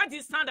 His standard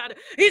is standard.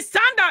 His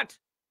standard.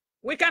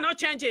 We cannot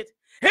change it.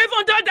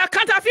 Even though the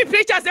counterfeit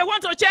preachers, they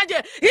want to change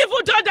it.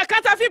 Even though the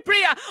counterfeit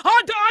prayer,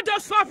 all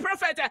those false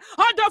prophets,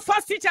 all those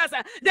false teachers,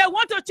 they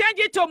want to change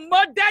it to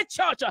modern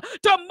church,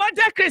 to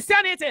modern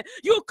Christianity.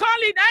 You call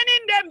it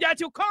any name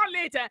that you call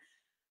it.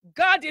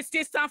 God is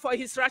still stand for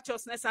his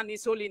righteousness and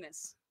his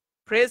holiness.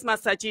 Praise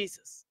Master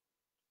Jesus.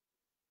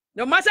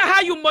 No matter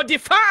how you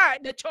modify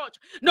the church,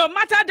 no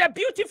matter the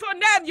beautiful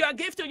name you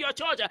give to your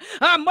church,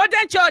 a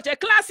modern church, a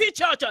classic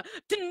church,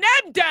 to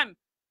name them.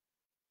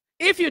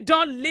 If you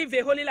don't live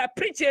a holy life,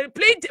 preach a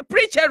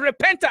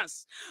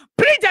repentance.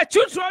 Preach the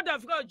truth word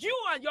of God. You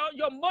and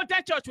your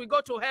modern church will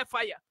go to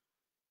hellfire.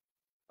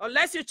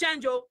 Unless you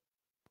change,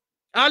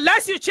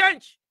 unless you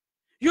change.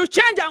 You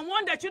change and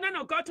want the children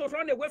of God to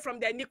run away from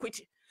their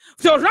iniquity.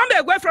 To run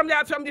away from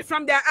their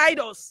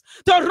idols.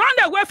 To run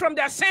away from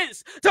their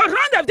sins. To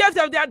run away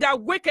from their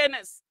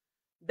wickedness.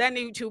 Then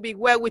it will be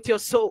well with your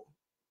soul.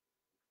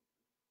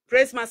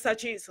 Praise Master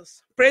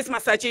Jesus. Praise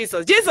Master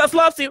Jesus. Jesus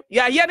loves you.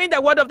 You are hearing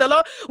the word of the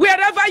Lord.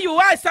 Wherever you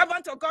are a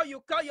servant of God,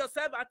 you call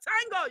yourself a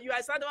thank God. You are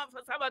a servant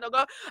of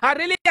God. I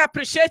really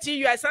appreciate you.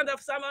 You are a servant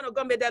of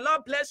God. May the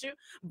Lord bless you.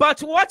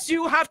 But what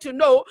you have to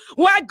know,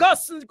 why God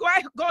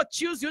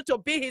chooses you to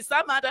be his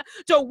servant,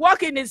 to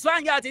walk in his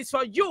vineyard, is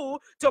for you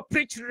to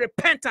preach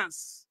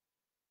repentance.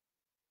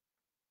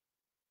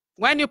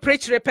 When you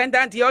preach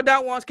repentance, the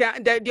other one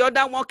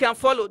can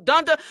follow.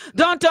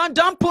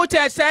 Don't put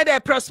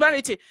aside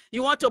prosperity.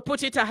 You want to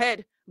put it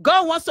ahead.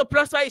 God wants to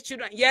prosper his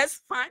children.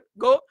 Yes, fine,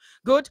 go,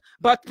 good.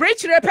 But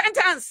preach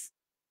repentance,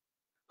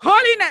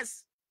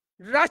 holiness,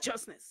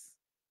 righteousness.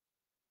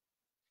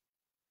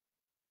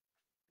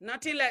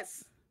 Nothing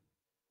less.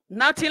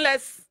 Nothing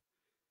less.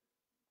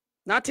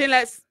 Nothing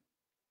less.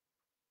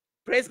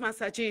 Praise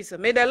Master Jesus.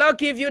 May the Lord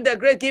give you the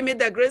grace. Give me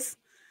the grace.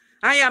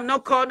 I am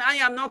not called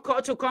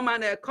to come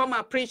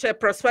and preach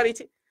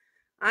prosperity.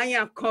 I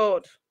am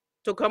called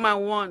to come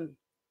and warn.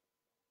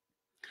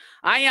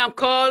 I am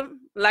called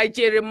like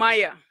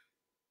Jeremiah.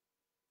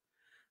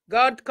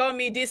 God called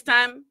me this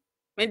time,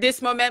 in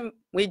this moment,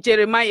 with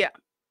Jeremiah.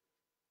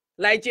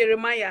 Like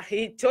Jeremiah.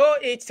 He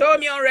told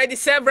me already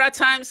several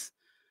times.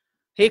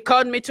 He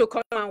called me to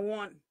come and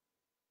warn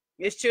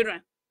his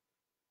children.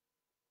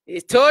 He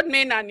told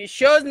me and he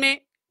showed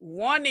me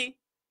warning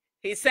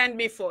he sent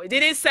me for. He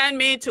didn't send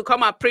me to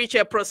come and preach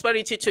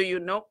prosperity to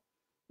you. No.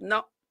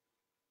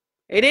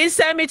 He didn't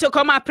send me to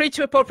come and preach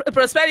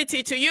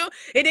prosperity to you.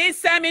 He didn't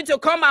send me to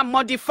come and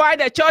modify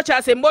the church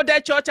as a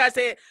model church, as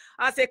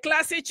a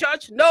classic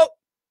church. No.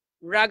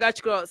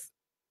 Ragged cross.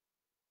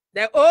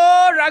 The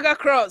old ragged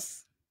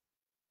cross.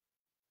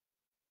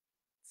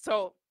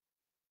 So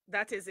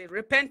that is it.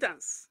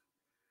 Repentance.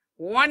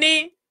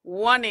 Warning.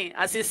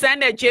 As he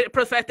sent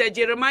prophet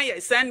Jeremiah,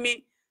 he sent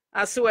me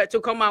as well to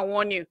come and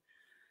warn you.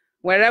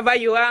 Wherever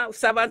you are,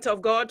 servant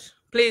of God,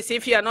 please,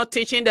 if you are not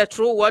teaching the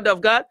true word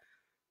of God,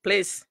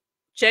 please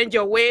change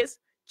your ways,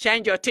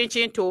 change your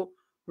teaching to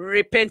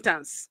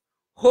repentance,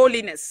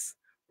 holiness,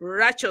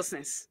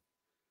 righteousness.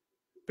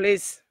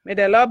 Please, may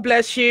the Lord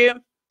bless you.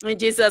 In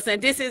Jesus'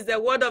 name, this is the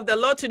word of the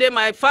Lord today.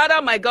 My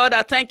Father, my God,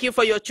 I thank you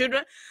for your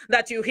children,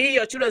 that you heal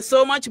your children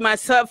so much. My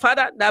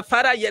Father,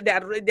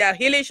 their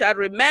healing shall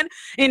remain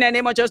in the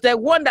name of Jesus. The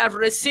one that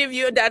receive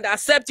you, that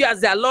accept you as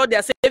their Lord,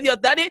 their Savior,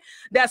 Daddy,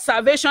 their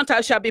salvation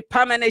shall be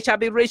permanent, shall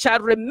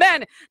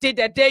remain till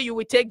the day you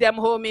will take them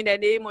home in the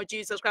name of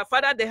Jesus Christ.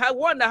 Father, they have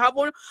one that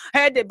haven't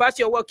heard about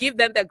your word. Give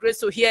them the grace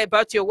to hear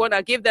about your word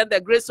and give them the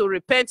grace to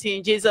repent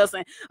in Jesus'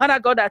 name. Father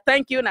God, I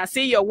thank you and I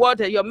see your word,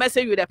 your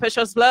message with the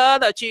precious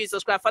blood of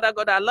Jesus Christ. Father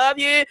God, I love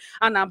you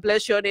and I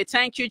bless your name.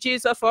 Thank you,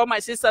 Jesus, for all my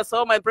sisters,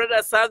 all my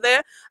brothers out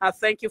there. I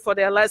thank you for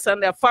their lives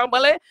and their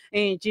family.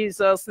 In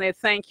Jesus' name,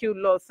 thank you,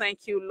 Lord.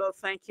 Thank you, Lord.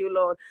 Thank you,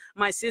 Lord.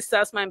 My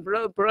sisters, my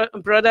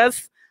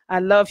brothers, I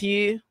love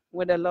you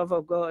with the love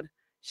of God.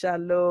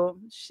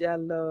 Shalom,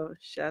 shalom,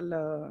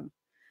 shalom.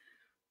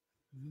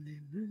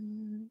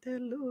 The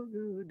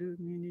Lord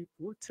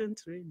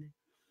omnipotent reign.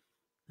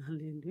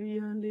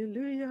 Hallelujah,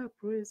 hallelujah,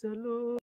 praise the Lord.